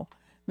show,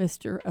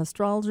 Mr.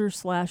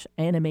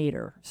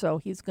 Astrologer/Animator. So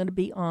he's going to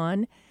be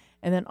on.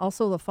 And then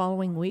also the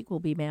following week will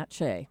be Matt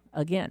Shea.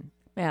 Again,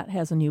 Matt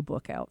has a new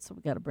book out, so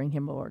we got to bring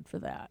him aboard for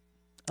that.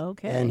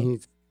 Okay. And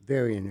he's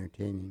very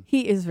entertaining.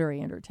 He is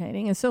very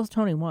entertaining, and so is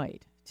Tony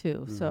White,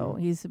 too. So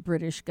he's a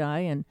British guy,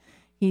 and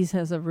he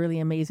has a really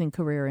amazing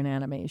career in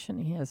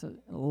animation. He has a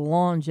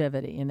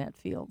longevity in that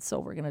field. So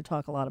we're going to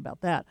talk a lot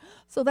about that.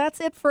 So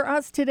that's it for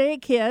us today,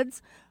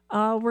 kids.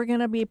 We're going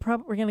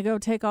to go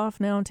take off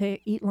now and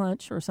eat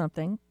lunch or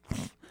something.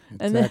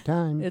 It's that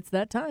time. It's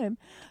that time.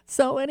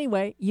 So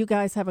anyway, you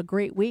guys have a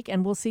great week,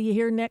 and we'll see you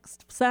here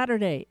next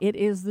Saturday. It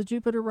is the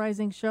Jupiter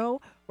Rising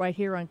Show right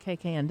here on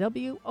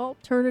KKNW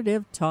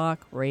Alternative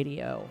Talk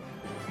Radio.